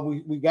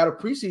 we got a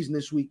preseason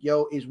this week,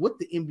 yo. Is what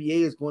the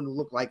NBA is going to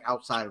look like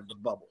outside of the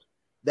bubble.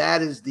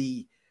 That is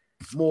the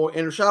more.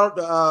 And shout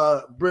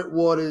out to Britt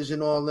Waters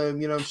and all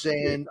them. You know what I'm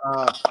saying?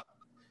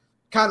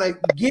 Kind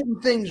of getting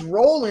things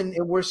rolling,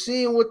 and we're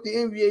seeing what the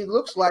NBA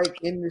looks like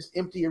in this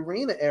empty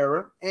arena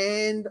era.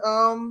 And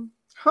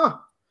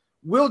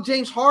will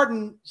James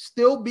Harden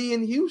still be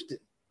in Houston?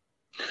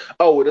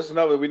 Oh, that's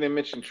another. We didn't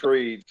mention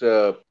trades.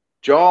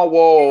 John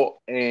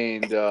Wall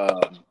and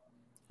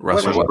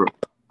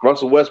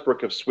Russell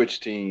Westbrook have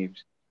switched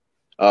teams.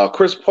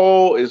 Chris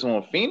Paul is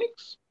on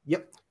Phoenix.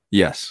 Yep.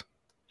 Yes.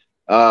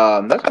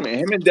 That's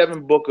him and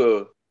Devin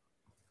Booker.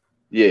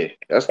 Yeah,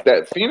 that's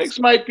that. Phoenix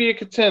might be a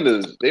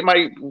contender. They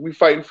might be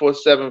fighting for a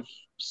 7th,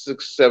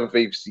 6th, 7th,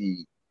 8th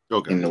seed.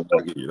 Okay, in the I'll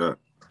give you that.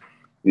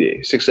 Yeah,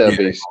 6th, 7th,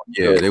 8th.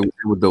 Yeah, they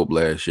were dope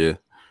last year.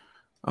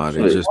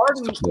 They just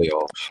the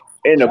playoffs.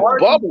 In the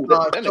bubble,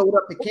 showed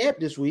up to camp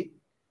this week.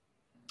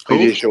 He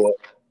did show up.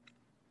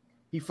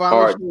 He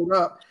finally showed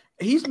up.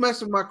 He's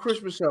messing my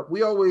Christmas up.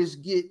 We always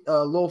get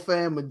Lil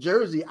Fam a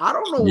jersey. I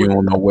don't know. You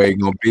don't know where he's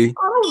gonna be.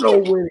 I don't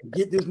know where to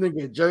get this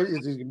nigga a jersey.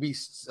 Is it gonna be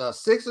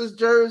Sixers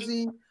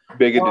jersey?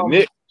 Bigger than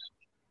Nick.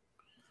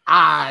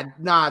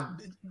 Nah.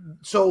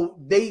 So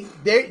they're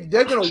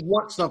gonna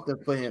want something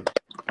for him.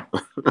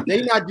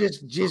 They not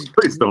just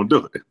please don't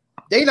do it.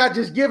 They not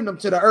just giving them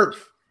to the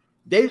earth.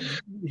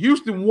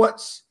 Houston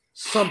wants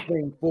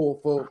something for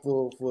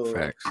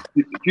facts.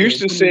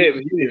 Houston said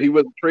if he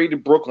was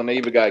traded Brooklyn, they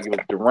either gotta give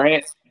up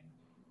Durant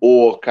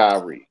or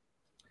Kyrie.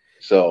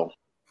 So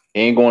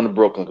he ain't going to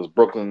Brooklyn because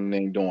Brooklyn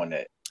ain't doing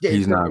that. Yeah,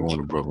 he's not going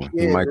to Brooklyn.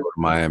 He might go to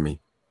Miami.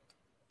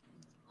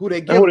 Who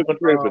they give? Who they going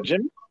to trade for,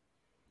 Jimmy?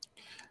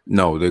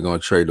 No, they're going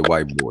to trade the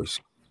white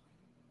boys.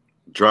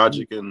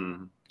 Dragic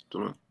and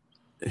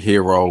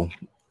Hero.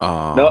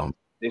 No,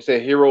 they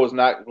said Hero is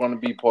not going to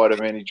be part of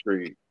any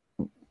trade.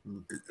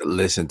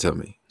 Listen to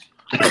me.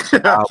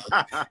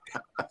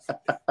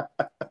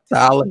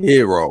 Tyler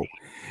Hero.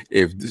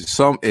 If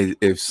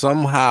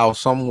somehow,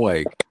 some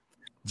way,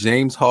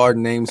 James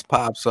Harden names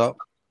pops up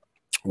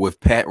with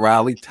Pat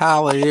Riley,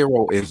 Tyler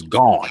Hero is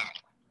gone.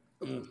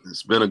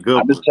 It's been a good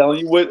one. I'm just telling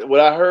you what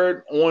I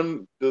heard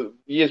on the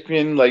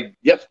ESPN like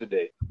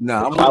yesterday.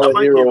 Nah, I'm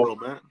Tyler Hero,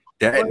 man.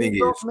 That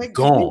nigga is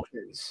gone.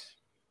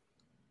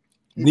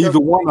 Neither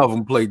one of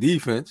them play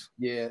defense.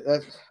 Yeah,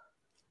 that's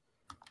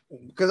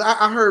because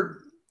I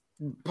heard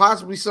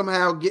possibly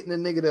somehow getting a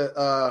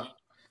nigga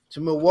to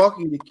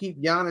Milwaukee to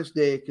keep Giannis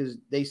there because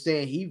they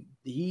saying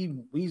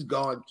he's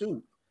gone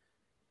too.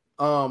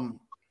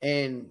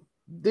 And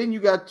then you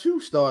got two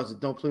stars that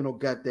don't play no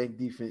goddamn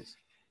defense.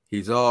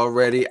 He's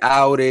already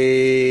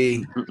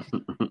outie.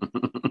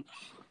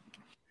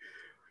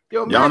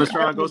 Yo, Giannis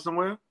trying to go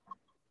somewhere?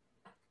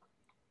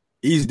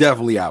 He's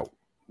definitely out.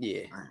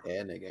 Yeah,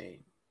 that nigga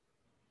ain't.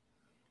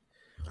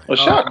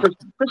 Well,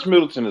 Chris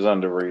Middleton is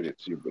underrated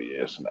too, but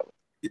yeah, it's another.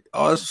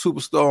 Oh, that's a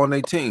superstar on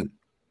their team.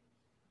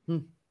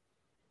 You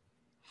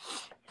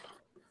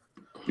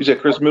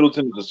said Chris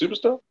Middleton is a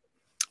superstar?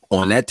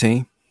 On that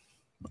team.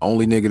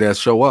 Only nigga that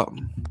show up.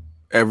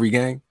 every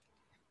game.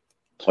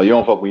 Oh, you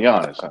don't fuck with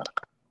Giannis, huh?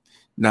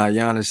 Nah,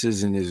 Giannis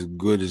isn't as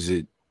good as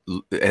it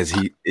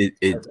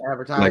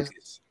advertised.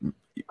 Like,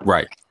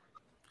 right.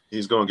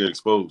 He's gonna get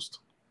exposed.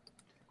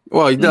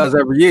 Well, he does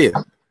every year.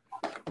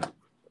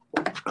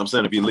 I'm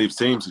saying if he leaves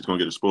teams, he's gonna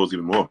get exposed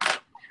even more.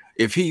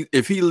 If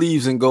he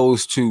leaves and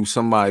goes to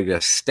somebody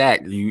that's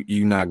stacked,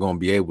 you're not gonna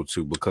be able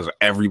to because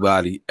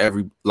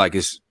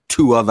it's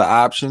two other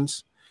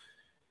options.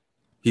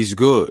 He's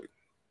good,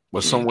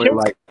 but somewhere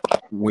like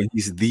when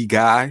he's the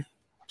guy,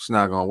 it's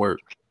not gonna work.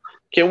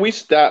 Can we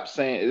stop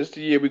saying this? Is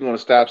the year we're gonna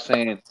stop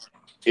saying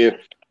if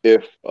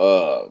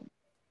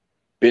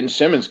Ben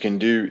Simmons can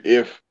do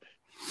if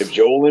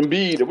Joel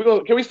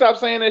Embiid? Can we stop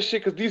saying that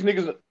shit? Because these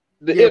niggas,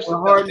 they're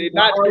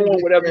not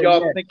doing whatever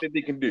y'all think that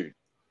they can do.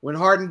 When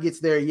Harden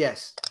gets there,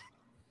 yes.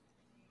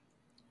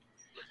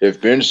 If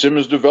Ben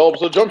Simmons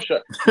develops a jump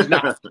shot, he's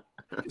not.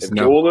 If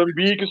Joel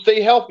Embiid can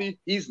stay healthy,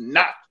 he's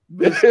not.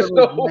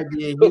 Might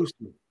be in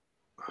Houston.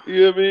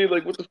 You know what I mean?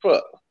 Like, what the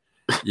fuck?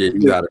 Yeah,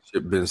 you gotta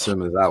ship Ben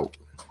Simmons out.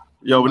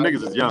 Yo, but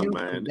niggas is young,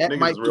 man.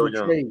 Niggas is real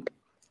young.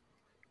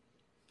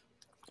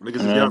 Niggas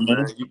is young,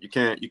 man.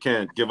 You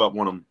can't give up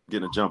on them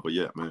getting a jumper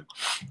yet, man.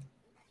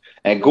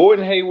 And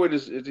Gordon Hayward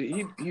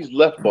he's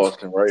left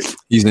Boston, right?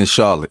 He's in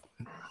Charlotte.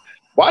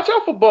 Watch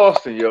out for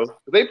Boston, yo.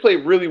 They play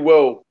really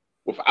well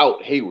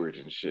without Hayward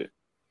and shit.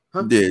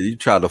 Huh? Yeah, you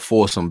tried to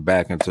force him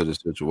back into the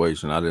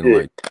situation. I didn't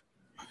like it.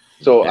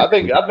 So I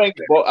think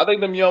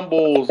them young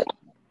Bulls,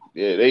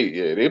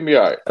 they be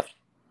all right.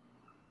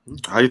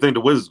 How you think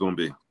the Wizards gonna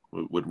be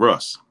with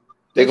Russ?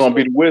 They're gonna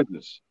be the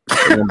Wizards.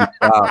 They're gonna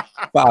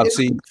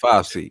be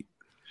five seed.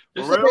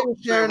 For real?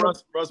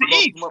 Russ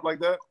come up like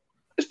that?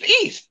 It's the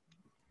East.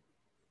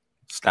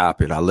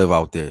 Stop it! I live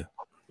out there.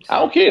 I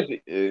don't care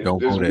if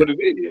don't it's go what it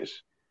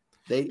is.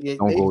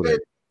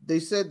 They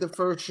said the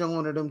first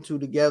showing of them two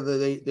together,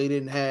 they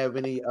didn't have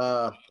any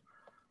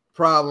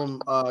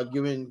problem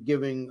giving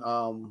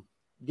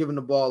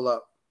the ball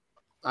up,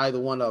 either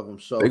one of them.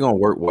 So they're gonna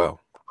work well.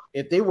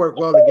 If they work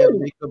well together,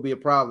 they could be a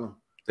problem.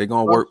 They're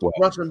gonna work well.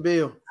 Russ and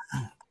Bill.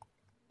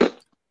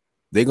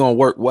 They're gonna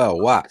work well.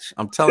 Watch.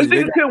 I'm telling you.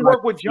 This nigga couldn't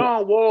work with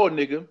John Wall,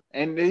 nigga.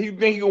 And he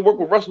think he gonna work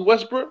with Russell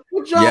Westbrook?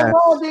 Well, John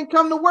Wall didn't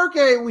come to work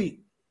every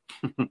week.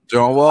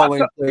 John Wall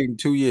ain't played in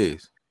 2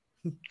 years.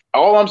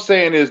 All I'm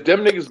saying is if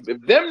them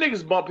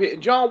niggas bump heads,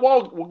 and John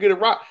Wall will get it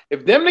right.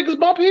 If them niggas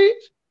bump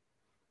heads,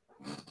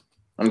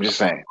 I'm just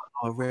saying.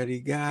 Already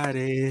got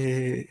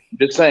it.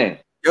 Just saying.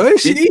 Yo, he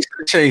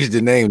should change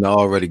the name to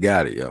Already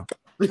Got It, yo.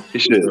 He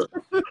should.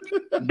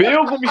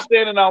 Bill gonna be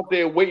standing out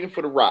there waiting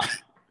for the rock.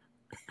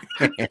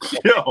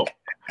 Yo,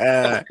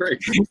 that's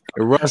crazy.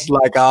 Russ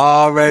like I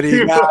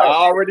already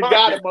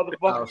got it,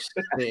 motherfucker.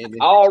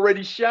 I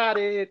already shot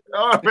it.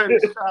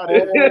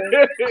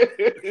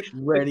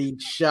 Ready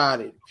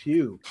shot it.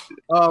 Phew.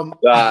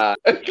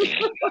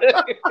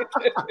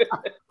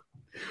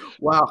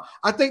 Wow.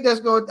 I think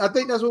that's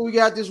what we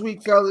got this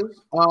week, fellas.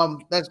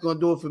 That's gonna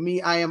do it for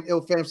me. I am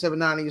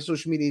IlFam79 your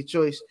social media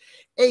choice,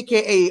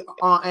 aka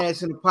on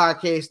ass in the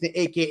podcast, the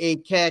aka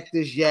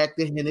Cactus Jack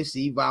the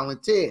Hennessy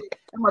Volunteer,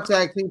 and my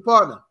tag team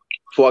partner.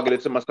 Before I get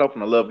into myself,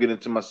 and I love getting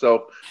into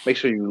myself, make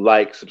sure you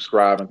like,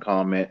 subscribe, and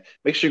comment.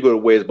 Make sure you go to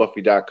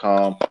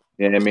where'sbuffy.com.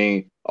 You know what I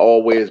mean?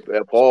 Always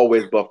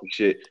Buffy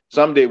shit.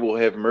 Someday we'll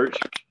have merch.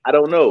 I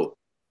don't know.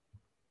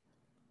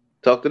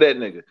 Talk to that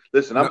nigga.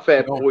 Listen, I'm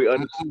Fat Boy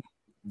underscore.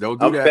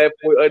 Don't do that. Fat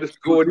Boy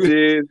underscore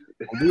Diz.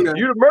 You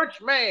the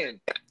merch man.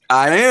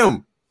 I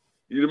am.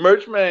 You the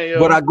merch man, yo.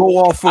 But I go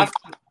off of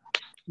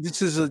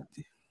this is a.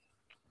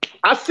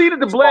 I see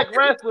that the Black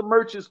Wrestler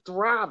merch is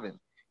thriving.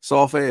 It's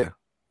off air.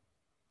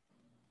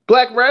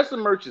 Black Wrestler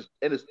merch is,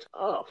 and it's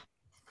tough.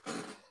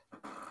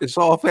 It's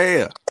off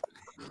air.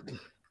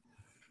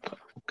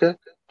 Okay.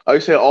 Are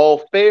you saying all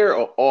fair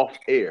or off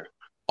air?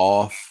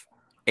 Off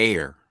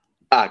air.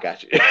 I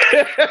got you.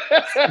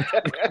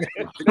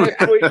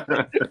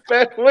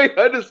 Fatboy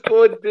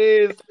underscore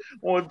Diz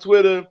on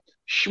Twitter.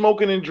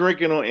 Smoking and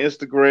drinking on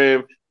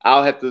Instagram.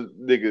 I'll have to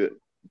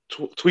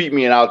tweet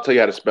me and I'll tell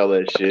you how to spell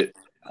that shit.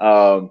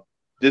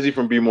 Dizzy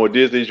from Be More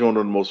Disney, joint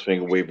on the most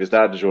finger wave. It's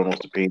not the joint on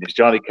the penis.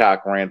 Johnny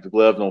Cochran, if the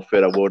gloves don't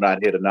fit, I will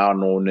not hit a now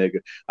known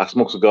nigga. I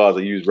smoke cigars, I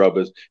use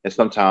rubbers, and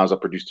sometimes I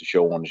produce the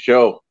show on the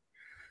show.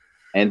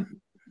 And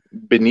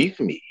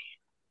beneath me,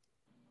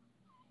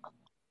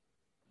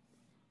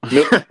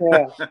 milk the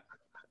calf.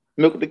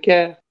 Milk the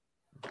calf.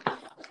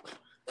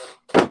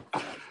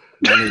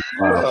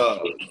 Oh,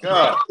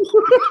 God.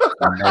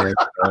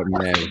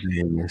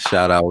 Man.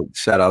 Shout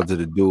out to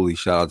the Dooley,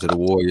 shout out to the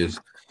Warriors,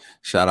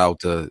 shout out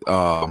to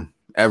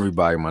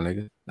everybody, my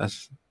nigga.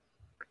 That's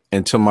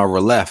and to my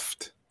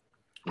left.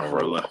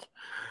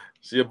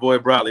 See your boy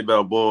Bradley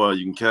Bell, boy.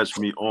 You can catch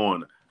me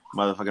on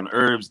motherfucking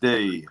Herbs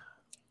Day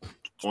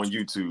on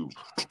YouTube.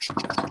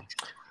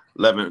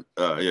 11,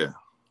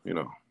 you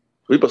know.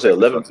 We supposed to say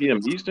 11 p.m.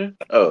 Eastern?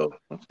 Oh.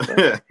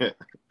 This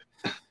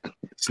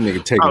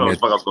nigga taking I don't know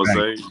what I was gonna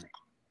say.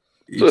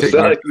 You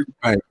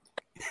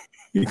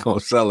gonna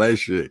sell that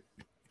shit.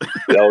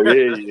 Oh,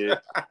 yeah.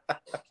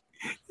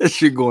 That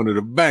shit going to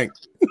the bank.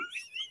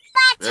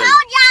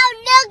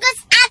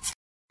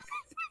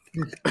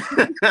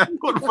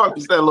 What the fuck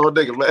is that little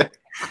nigga, man?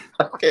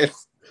 Okay.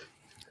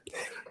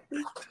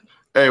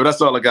 Hey, well,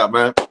 that's all I got,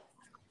 man.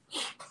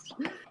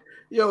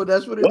 Yo,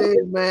 that's what it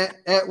is, man.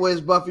 At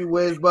Where's Buffy?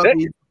 Where's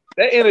Buffy?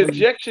 That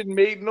interjection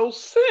made no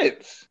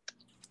sense.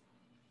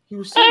 He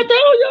was I selling told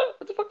it. y'all.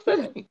 What the fuck does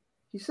that mean?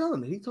 He's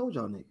selling it. He told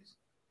y'all niggas.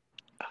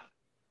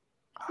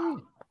 Yeah.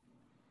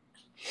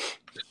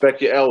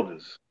 Respect your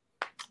elders.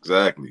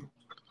 Exactly.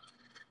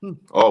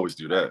 Always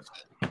do that.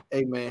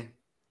 Hey, man.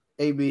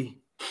 AB,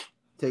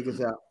 take us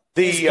out.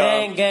 It's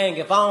gang.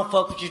 If I don't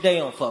fuck with you, they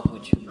don't fuck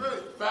with you.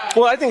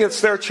 Well, I think it's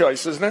their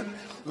choice, isn't it?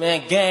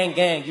 Man,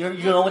 gang. You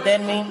know what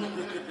that means?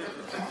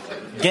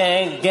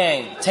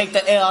 Gang. Take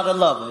the L out of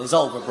lover. It's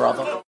over, brother.